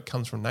though it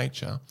comes from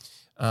nature,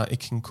 it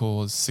can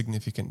cause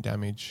significant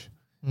damage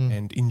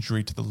and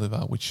injury to the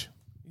liver, which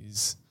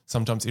is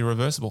sometimes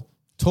irreversible.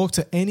 Talk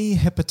to any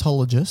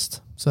hepatologist,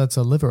 so that's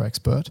a liver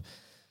expert,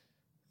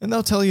 and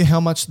they'll tell you how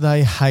much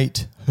they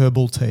hate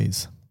herbal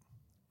teas.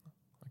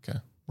 Okay.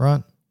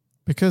 Right?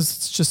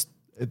 Because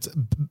it's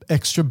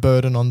extra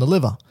burden on the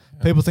liver.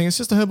 Yeah. People think it's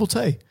just a herbal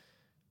tea.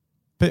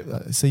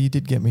 But, so you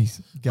did get me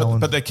going.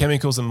 But they're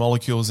chemicals and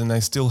molecules, and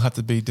they still have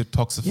to be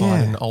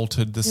detoxified and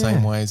altered the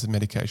same way as a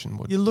medication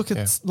would. You look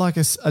at like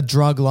a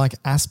drug like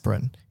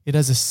aspirin. It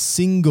has a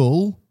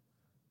single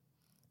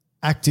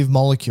active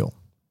molecule,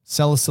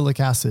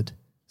 salicylic acid,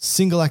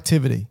 single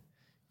activity.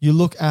 You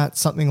look at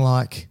something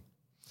like,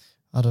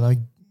 I don't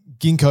know,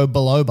 ginkgo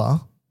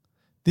biloba.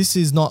 This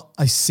is not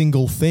a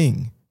single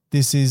thing.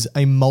 This is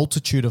a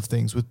multitude of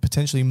things with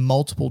potentially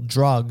multiple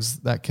drugs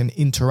that can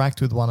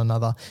interact with one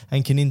another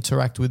and can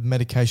interact with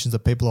medications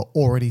that people are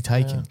already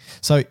taking. Yeah.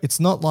 So it's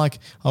not like,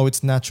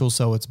 it's natural,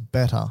 so it's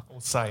better. Or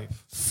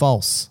safe.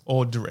 False.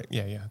 Or direct.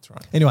 Yeah, that's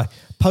right. Anyway,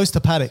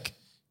 post-hepatic.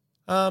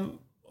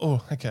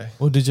 Okay.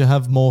 Or did you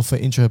have more for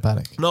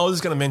intrahepatic? No, I was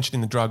just going to mention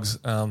in the drugs,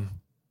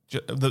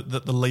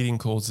 the leading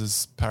cause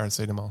is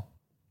paracetamol.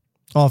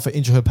 Oh, for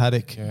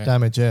intrahepatic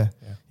damage,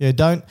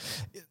 don't...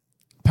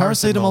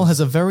 Paracetamol has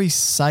a very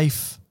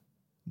safe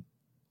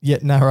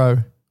yet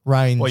narrow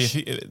range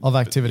of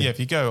activity. Yeah, if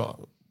you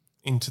go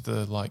into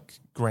the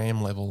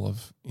gram level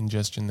of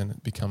ingestion, then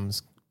it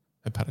becomes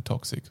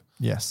hepatotoxic.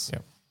 Yes.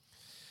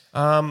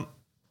 Yeah.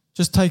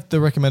 Just take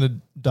the recommended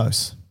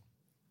dose,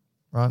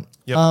 right?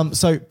 Yep.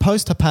 So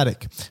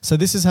post-hepatic. So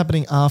this is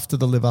happening after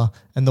the liver,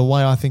 and the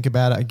way I think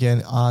about it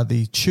again are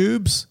the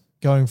tubes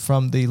going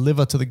from the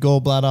liver to the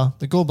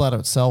gallbladder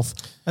itself,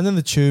 and then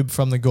the tube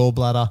from the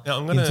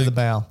gallbladder into the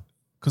bowel.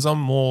 Because I'm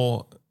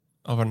more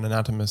of an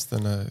anatomist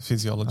than a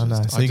physiologist. I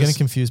know. So you're going to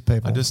confuse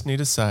people. I just need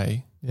to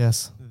say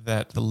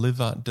that the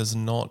liver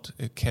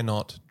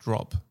cannot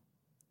drop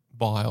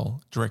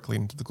bile directly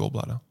into the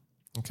gallbladder.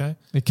 Okay?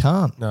 It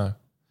can't. No.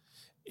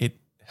 It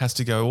has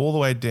to go all the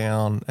way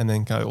down and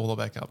then go all the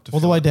way back up. All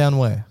the way down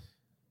where?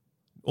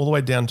 All the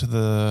way down to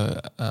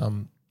the,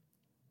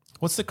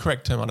 what's the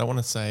correct term? I don't want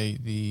to say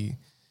the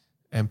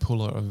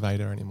ampulla of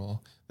Veda anymore.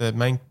 The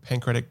main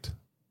pancreatic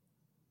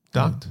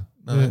duct?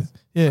 No.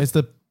 Yeah, it's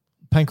the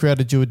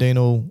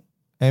pancreatoduodenal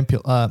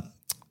ampulla.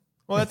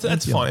 Well,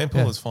 that's fine.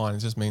 Ampulla is fine. It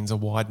just means a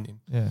widening.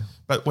 Yeah.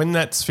 But when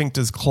that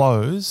sphincter's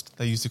closed,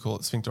 they used to call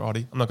it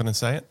sphincterotomy. I'm not going to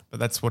say it, but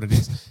that's what it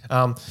is.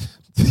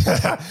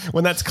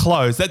 When that's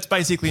closed, that's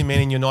basically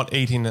meaning you're not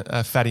eating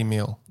a fatty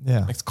meal.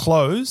 Yeah. It's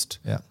closed.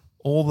 Yeah.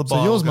 All the bile.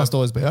 So yours must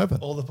always be open.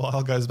 All the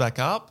bile goes back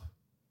up.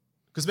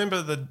 Because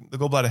remember, the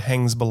gallbladder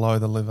hangs below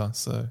the liver,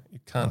 so you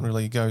can't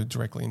really go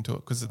directly into it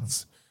because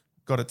it's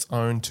got its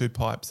own two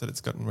pipes that it's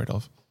gotten rid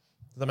of.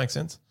 Does that make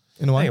sense?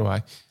 In a way.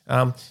 Anyway.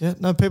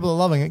 No, people are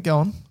loving it. Go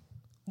on.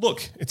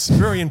 Look, it's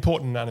very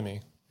important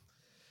anatomy.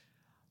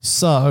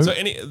 So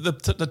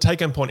the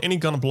take-home point, any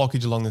kind of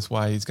blockage along this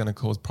way is going to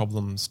cause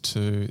problems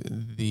to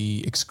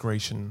the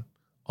excretion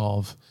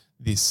of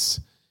this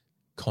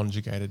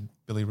conjugated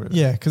bilirubin.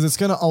 Yeah, because it's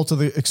going to alter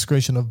the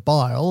excretion of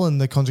bile, and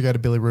the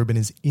conjugated bilirubin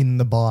is in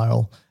the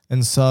bile.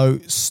 And so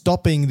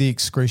stopping the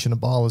excretion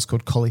of bile is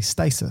called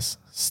cholestasis.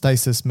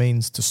 Stasis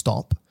means to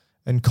stop,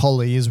 and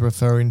chole is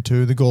referring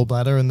to the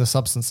gallbladder and the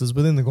substances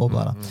within the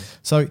gallbladder. Mm-hmm.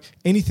 So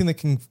anything that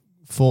can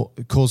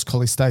cause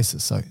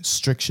cholestasis, so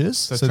strictures.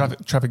 So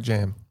traffic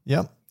jam.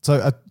 Yeah.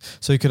 So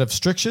you could have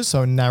strictures,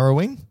 so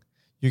narrowing.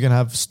 You can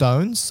have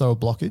stones, so a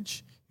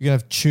blockage. You can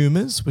have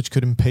tumours, which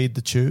could impede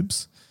the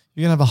tubes.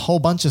 You can have a whole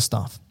bunch of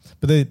stuff,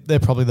 but they're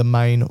probably the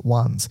main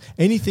ones.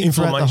 Anything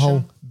throughout the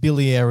whole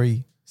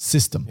biliary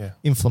system,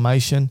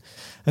 inflammation.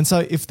 And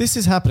so if this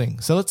is happening,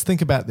 so let's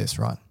think about this,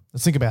 right?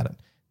 Let's think about it.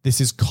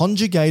 This is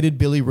conjugated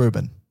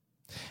bilirubin.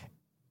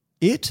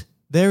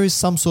 There is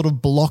some sort of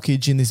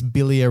blockage in this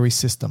biliary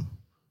system.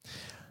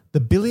 The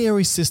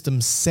biliary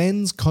system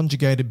sends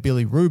conjugated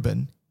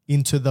bilirubin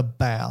into the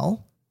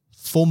bowel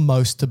for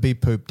most to be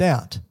pooped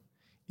out.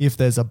 If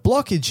there's a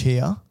blockage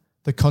here,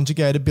 the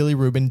conjugated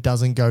bilirubin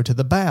doesn't go to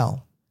the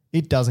bowel.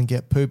 It doesn't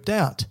get pooped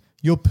out.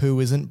 Your poo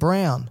isn't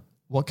brown.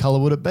 What color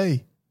would it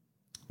be?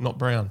 Not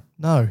brown.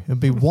 No, it'd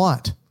be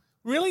white.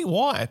 Really?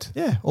 White?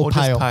 Yeah, or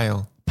pale. Just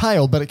pale?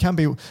 Pale, but it can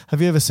be.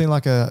 Have you ever seen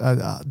like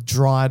a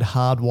dried,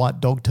 hard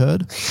white dog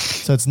turd?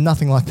 So it's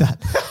nothing like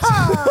that.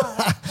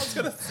 I was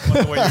going to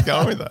wonder where you're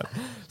going with that.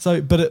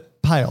 So, but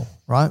it pale,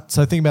 right?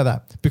 So think about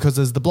that because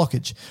there's the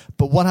blockage.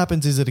 But what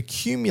happens is it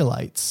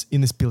accumulates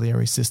in this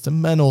biliary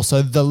system and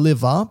also the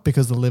liver,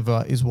 because the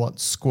liver is what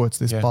squirts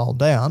this bile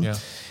down. Yeah.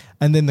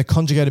 And then the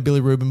conjugated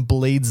bilirubin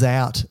bleeds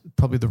out,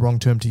 probably the wrong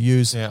term to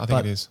use. Yeah, I think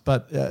it is.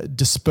 But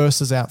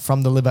disperses out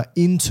from the liver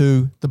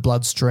into the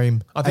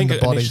bloodstream and the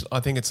body. I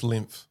think it's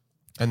lymph.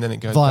 And then it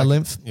goes via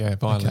lymph? Yeah,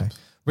 via lymph.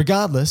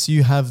 Regardless,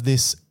 you have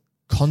this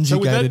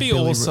conjugated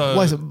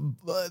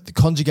the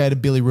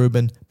conjugated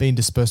bilirubin being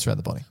dispersed throughout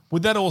the body.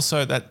 Would that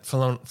also, that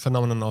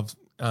phenomenon of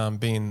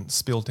being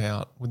spilt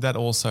out, would that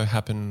also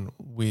happen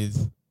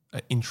with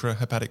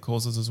intrahepatic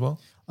causes as well?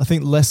 I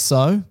think less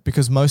so,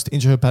 because most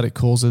intrahepatic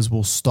causes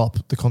will stop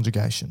the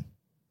conjugation.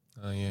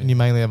 Oh, yeah. And you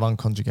mainly have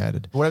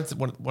unconjugated. What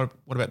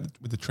about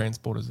with the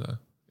transporters though?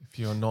 If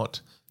you're not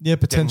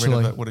potentially getting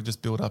rid of it, would it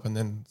just build up and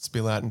then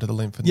spill out into the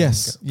lymph? And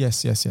yes.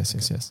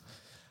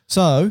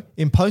 So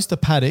in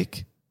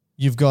post-hepatic,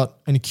 you've got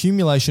an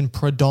accumulation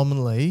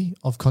predominantly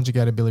of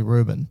conjugated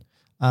bilirubin.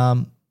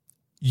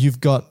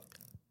 You've got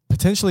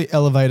potentially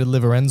elevated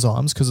liver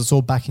enzymes because it's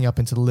all backing up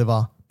into the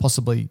liver,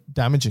 possibly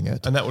damaging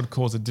it. And that would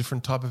cause a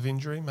different type of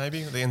injury,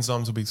 maybe? The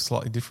enzymes will be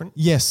slightly different?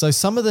 Yes. So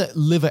some of the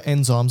liver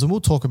enzymes, and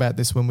we'll talk about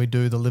this when we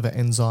do the liver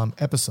enzyme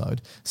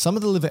episode, some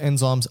of the liver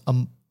enzymes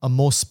are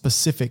more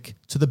specific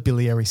to the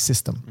biliary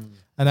system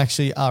and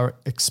actually are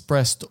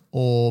expressed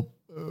or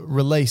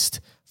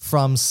released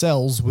from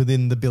cells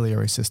within the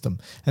biliary system.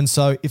 And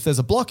so if there's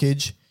a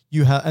blockage,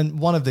 you have, and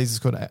one of these is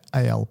called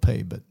ALP,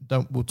 but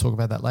we'll talk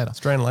about that later.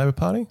 Australian Labor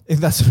Party?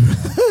 That's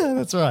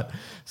right.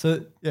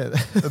 So yeah,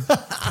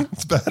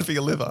 it's bad for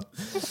your liver.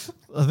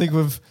 I think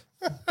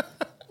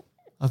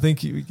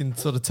we can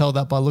sort of tell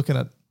that by looking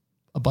at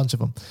a bunch of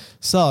them.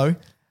 So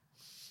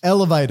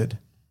elevated,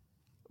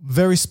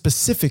 very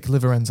specific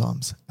liver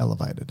enzymes,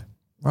 elevated,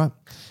 right?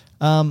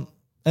 And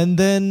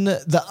then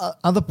the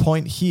other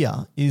point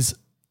here is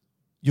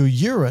your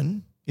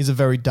urine is a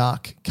very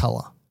dark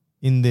color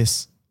in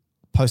this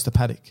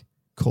post-hepatic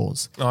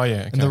cause. Oh,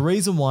 yeah. Okay. And the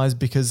reason why is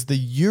because the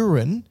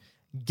urine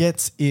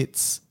gets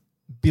its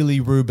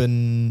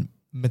bilirubin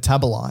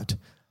metabolite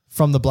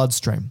from the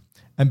bloodstream.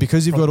 And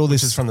because you've got all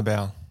this... Which is from the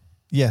bowel.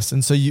 Yes.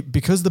 And so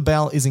because the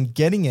bowel isn't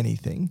getting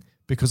anything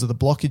because of the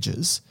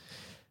blockages,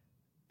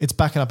 it's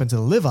backing up into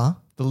the liver.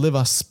 The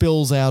liver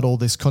spills out all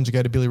this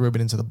conjugated bilirubin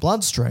into the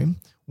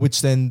bloodstream,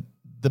 which then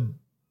the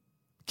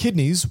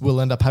kidneys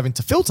will end up having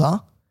to filter,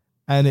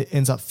 and it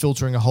ends up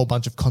filtering a whole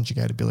bunch of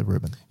conjugated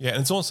bilirubin. Yeah,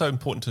 and it's also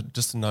important to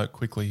just to note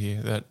quickly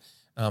here that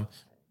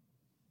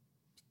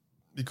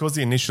because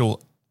the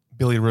initial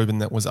bilirubin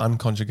that was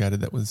unconjugated,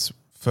 that was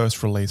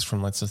first released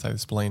from, let's just say, the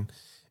spleen,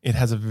 it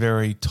has a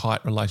very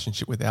tight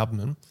relationship with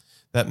albumin.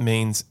 That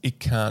means it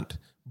can't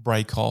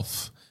break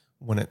off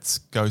when it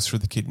goes through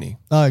the kidney.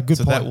 Oh, good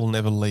so point. that will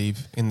never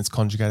leave in its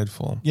conjugated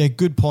form. Yeah,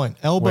 good point.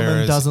 Albumin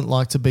Whereas- doesn't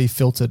like to be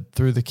filtered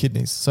through the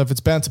kidneys. So if it's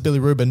bound to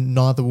bilirubin,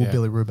 neither will Yeah.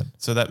 bilirubin.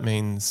 So that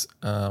means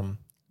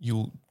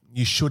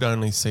you should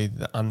only see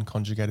the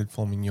unconjugated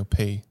form in your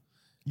pee.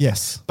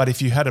 Yes. But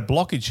if you had a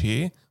blockage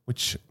here,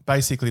 which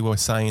basically we're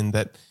saying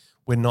that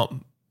we're not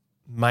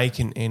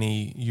making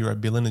any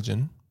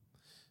urobilinogen,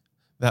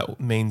 that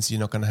means you're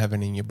not going to have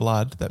any in your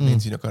blood. That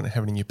means you're not going to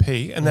have it in your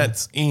pee. And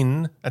that's a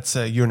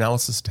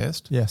urinalysis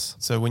test. Yes.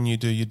 So when you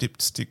do your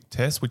dipstick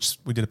test, which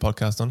we did a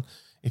podcast on,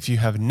 if you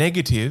have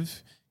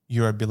negative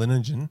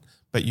urobilinogen,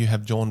 but you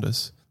have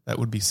jaundice, that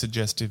would be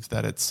suggestive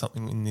that it's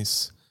something in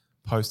this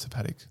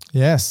post-hepatic.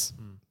 Yes.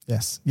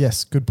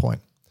 Yes. Good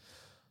point.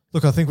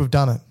 Look, I think we've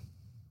done it.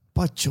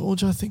 By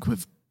George, I think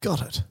we've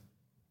got it.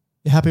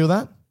 You happy with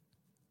that?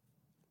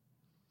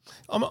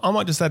 I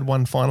might just add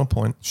one final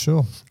point.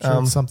 Sure.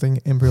 It's something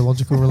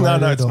embryological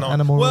related No, it's or not.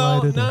 animal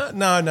related.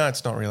 No,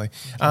 it's not really.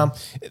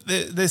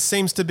 There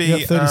seems to be You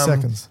got 30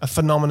 seconds. a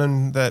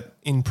phenomenon that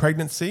in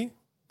pregnancy,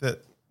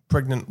 that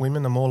pregnant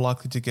women are more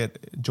likely to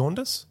get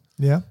jaundice.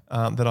 Yeah.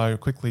 That I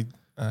quickly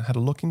had a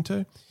look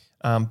into,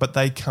 but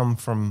they come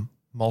from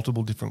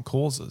multiple different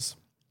causes.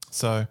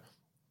 So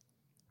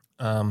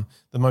the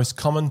most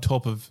common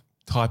type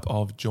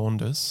of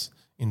jaundice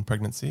in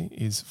pregnancy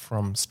is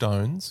from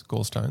stones,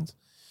 gallstones,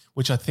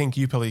 which I think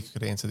you probably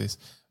could answer this.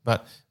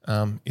 But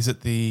is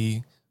it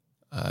the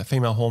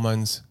female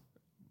hormones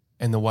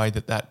and the way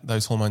that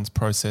those hormones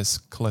process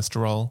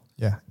cholesterol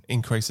Yeah.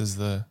 increases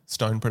the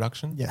stone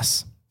production?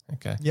 Yes.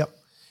 Okay. Yep.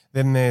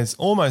 Then there's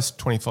almost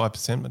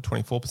 25%, but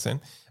 24%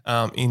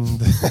 in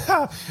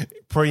the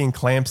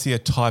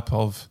preeclampsia type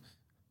of,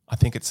 I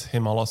think it's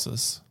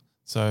hemolysis.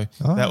 So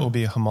that will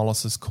be a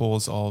hemolysis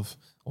cause of,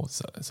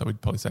 so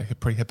we'd probably say a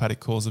prehepatic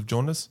cause of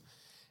jaundice.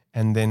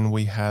 And then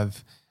we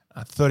have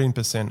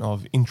 13%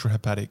 of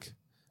intrahepatic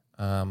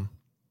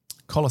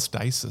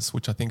cholestasis,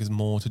 which I think is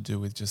more to do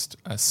with just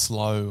a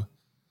slow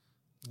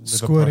liver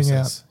Squirting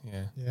process. out.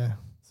 Yeah. Yeah.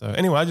 So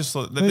anyway, I just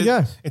thought There you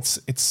go.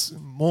 it's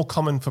more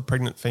common for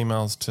pregnant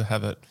females to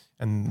have it,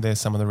 and there's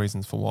some of the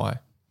reasons for why.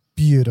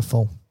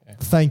 Beautiful. Yeah.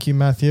 Thank you,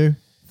 Matthew.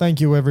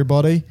 Thank you,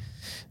 everybody.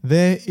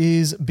 There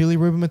is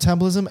bilirubin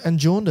metabolism and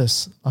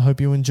jaundice. I hope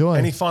you enjoy.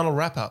 Any final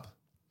wrap up?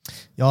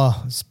 Yeah,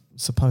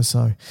 suppose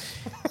so.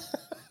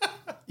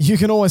 You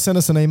can always send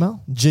us an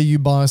email,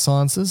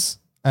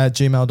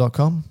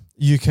 gubiosciences@gmail.com.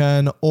 You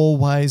can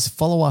always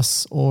follow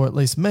us, or at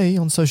least me,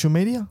 on social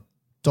media.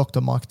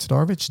 Dr. Mike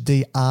Todorovic,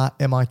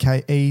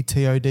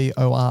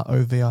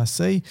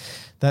 DrMiketodorovic.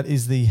 That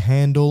is the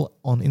handle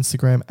on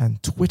Instagram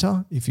and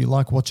Twitter. If you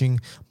like watching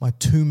my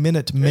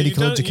 2-minute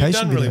medical education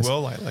You've done really videos.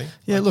 well lately.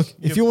 Yeah, Like, look,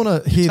 if you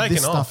want to hear taken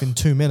this off. stuff in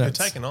 2 minutes,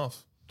 You're taking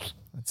off.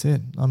 that's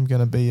it. I'm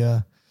going to be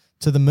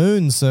to the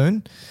moon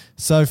soon.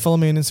 So follow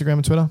me on Instagram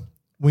and Twitter.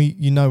 We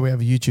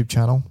have a YouTube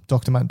channel,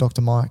 Dr. Matt and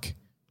Dr. Mike.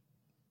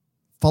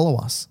 Follow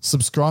us,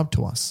 subscribe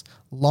to us,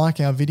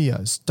 like our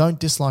videos. Don't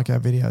dislike our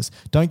videos.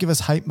 Don't give us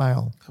hate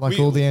mail like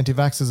all the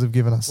anti-vaxxers have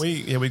given us.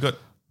 We got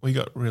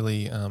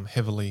really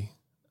heavily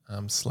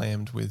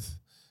slammed with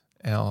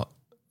our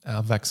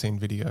vaccine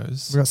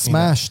videos. We got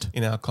smashed.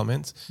 in our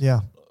comments.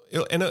 Yeah.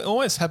 And it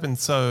always happened.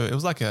 So it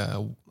was like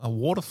a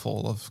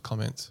waterfall of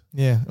comments.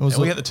 Yeah. It was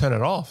And we had to turn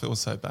it off. It was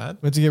so bad.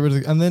 we had to get rid of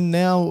it. And then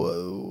now we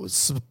are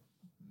It's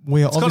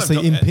kind of obviously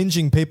got-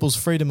 impinging people's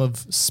freedom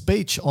of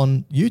speech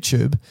on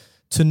YouTube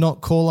to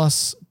not call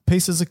us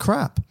pieces of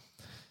crap,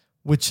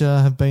 which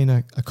have been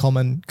a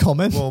common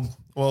comment.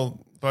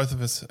 Well, both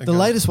of us. The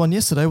latest one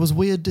yesterday was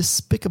we are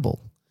despicable.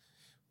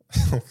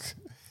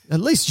 At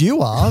least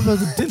you are, but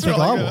I didn't think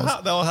I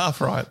was. They were half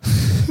right.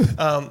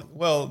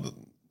 Well,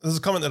 there's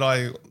a comment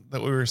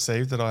that we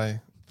received that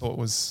I thought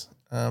was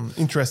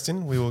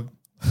interesting. We're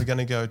going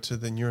to go to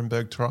the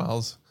Nuremberg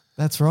trials.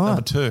 That's right.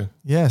 Number 2.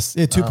 Yes.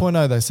 Yeah,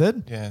 2.0 they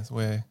said. Yeah,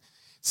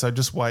 so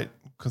just wait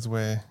because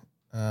we're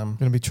Going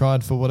to be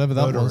tried for whatever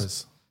that was.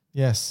 murderers.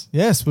 Yes.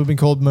 Yes, we've been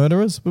called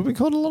murderers. We've been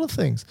called a lot of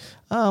things.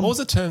 What was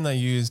the term they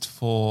used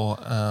for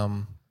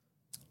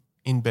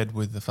in bed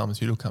with the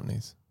pharmaceutical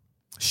companies?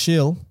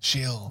 Shill.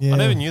 Shill. Yeah. I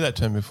never knew that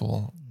term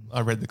before.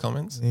 I read the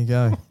comments. There you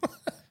go.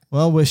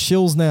 Well, we're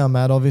shills now,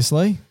 Matt,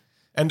 obviously.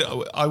 And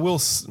I will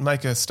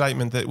make a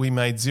statement that we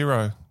made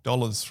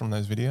 $0 from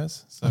those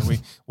videos. So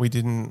we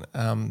didn't,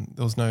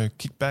 there was no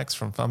kickbacks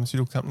from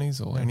pharmaceutical companies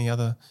or any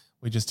other.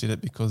 We just did it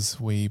because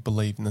we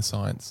believe in the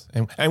science.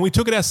 And we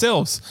took it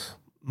ourselves.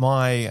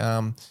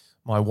 My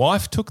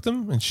wife took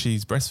them and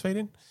she's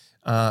breastfeeding.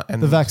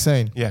 And The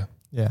vaccine. Yeah.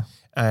 Yeah.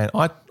 And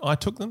I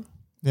took them.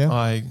 Yeah.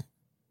 I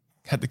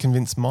had to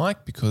convince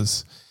Mike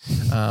because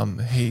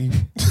he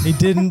He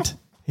didn't.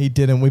 He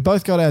didn't. We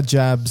both got our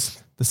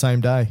jabs the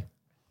same day.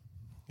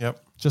 Yep.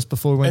 just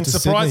before we went And to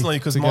surprisingly, Sydney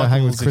because to go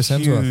hang with Michael's Chris a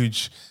Hemsworth.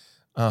 huge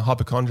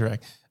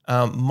hypochondriac,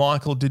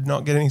 Michael did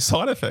not get any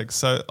side effects.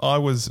 So I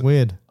was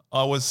Weird.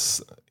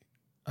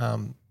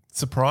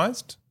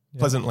 surprised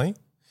pleasantly.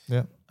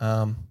 Yeah.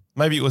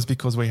 Maybe it was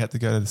because we had to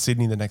go to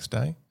Sydney the next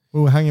day. We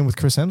were hanging with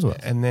Chris Hemsworth.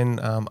 And then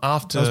That was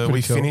after pretty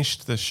we cool.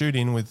 finished the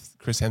shooting with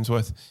Chris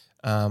Hemsworth,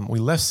 we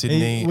left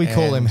Sydney. We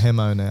call him and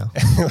Hemo now.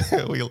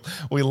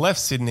 we left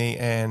Sydney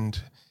and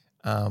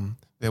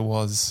there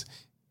was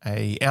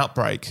a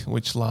outbreak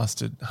which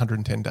lasted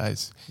 110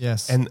 days.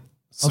 Yes. And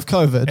Of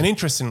COVID. And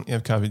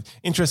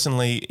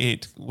interestingly,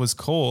 it was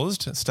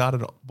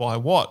started by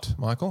what,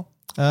 Michael?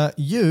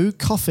 You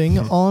coughing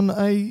on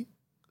a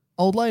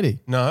old lady.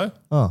 No.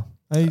 Oh,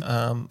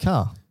 a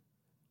car.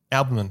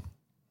 Albumin.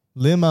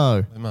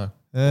 Limo.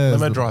 There's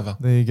Limo driver.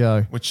 There you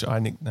go. Which I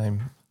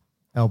nicknamed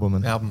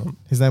Albumin. Albumin.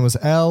 His name was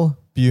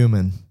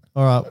Albumin.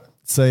 All right.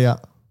 See ya.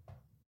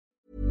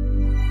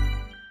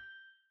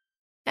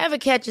 Ever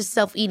catch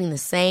yourself eating the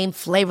same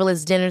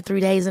flavorless dinner 3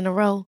 days in a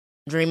row?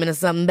 Dreaming of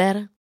something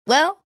better?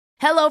 Well,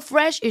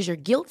 HelloFresh is your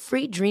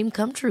guilt-free dream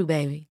come true,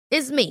 baby.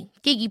 It's me,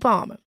 Keke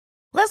Palmer.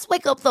 Let's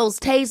wake up those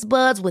taste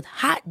buds with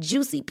hot,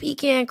 juicy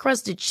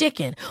pecan-crusted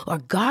chicken or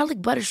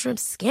garlic butter shrimp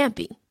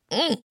scampi.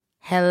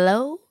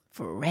 Hello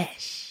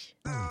Fresh.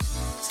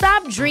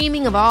 Stop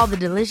dreaming of all the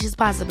delicious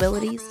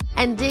possibilities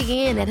and dig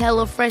in at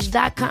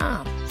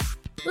HelloFresh.com.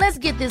 Let's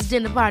get this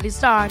dinner party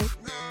started.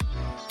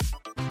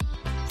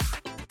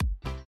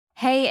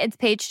 Hey, it's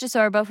Paige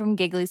DeSorbo from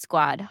Giggly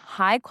Squad.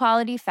 High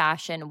quality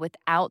fashion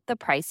without the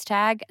price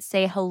tag.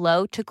 Say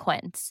hello to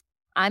Quince.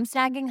 I'm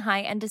snagging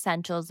high-end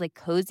essentials like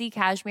cozy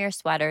cashmere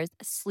sweaters,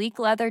 sleek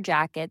leather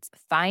jackets,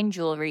 fine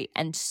jewelry,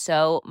 and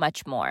so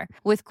much more.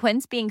 With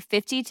Quince being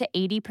 50 to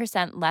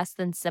 80% less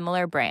than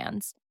similar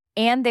brands.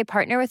 And they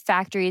partner with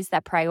factories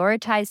that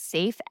prioritize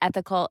safe,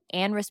 ethical,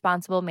 and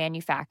responsible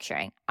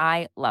manufacturing.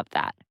 I love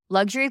that.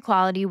 Luxury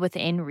quality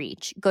within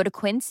reach. Go to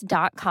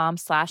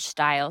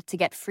quince.com/style to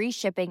get free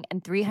shipping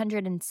and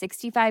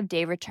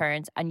 365-day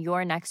returns on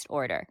your next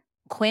order.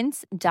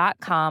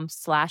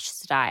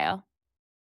 Quince.com/style.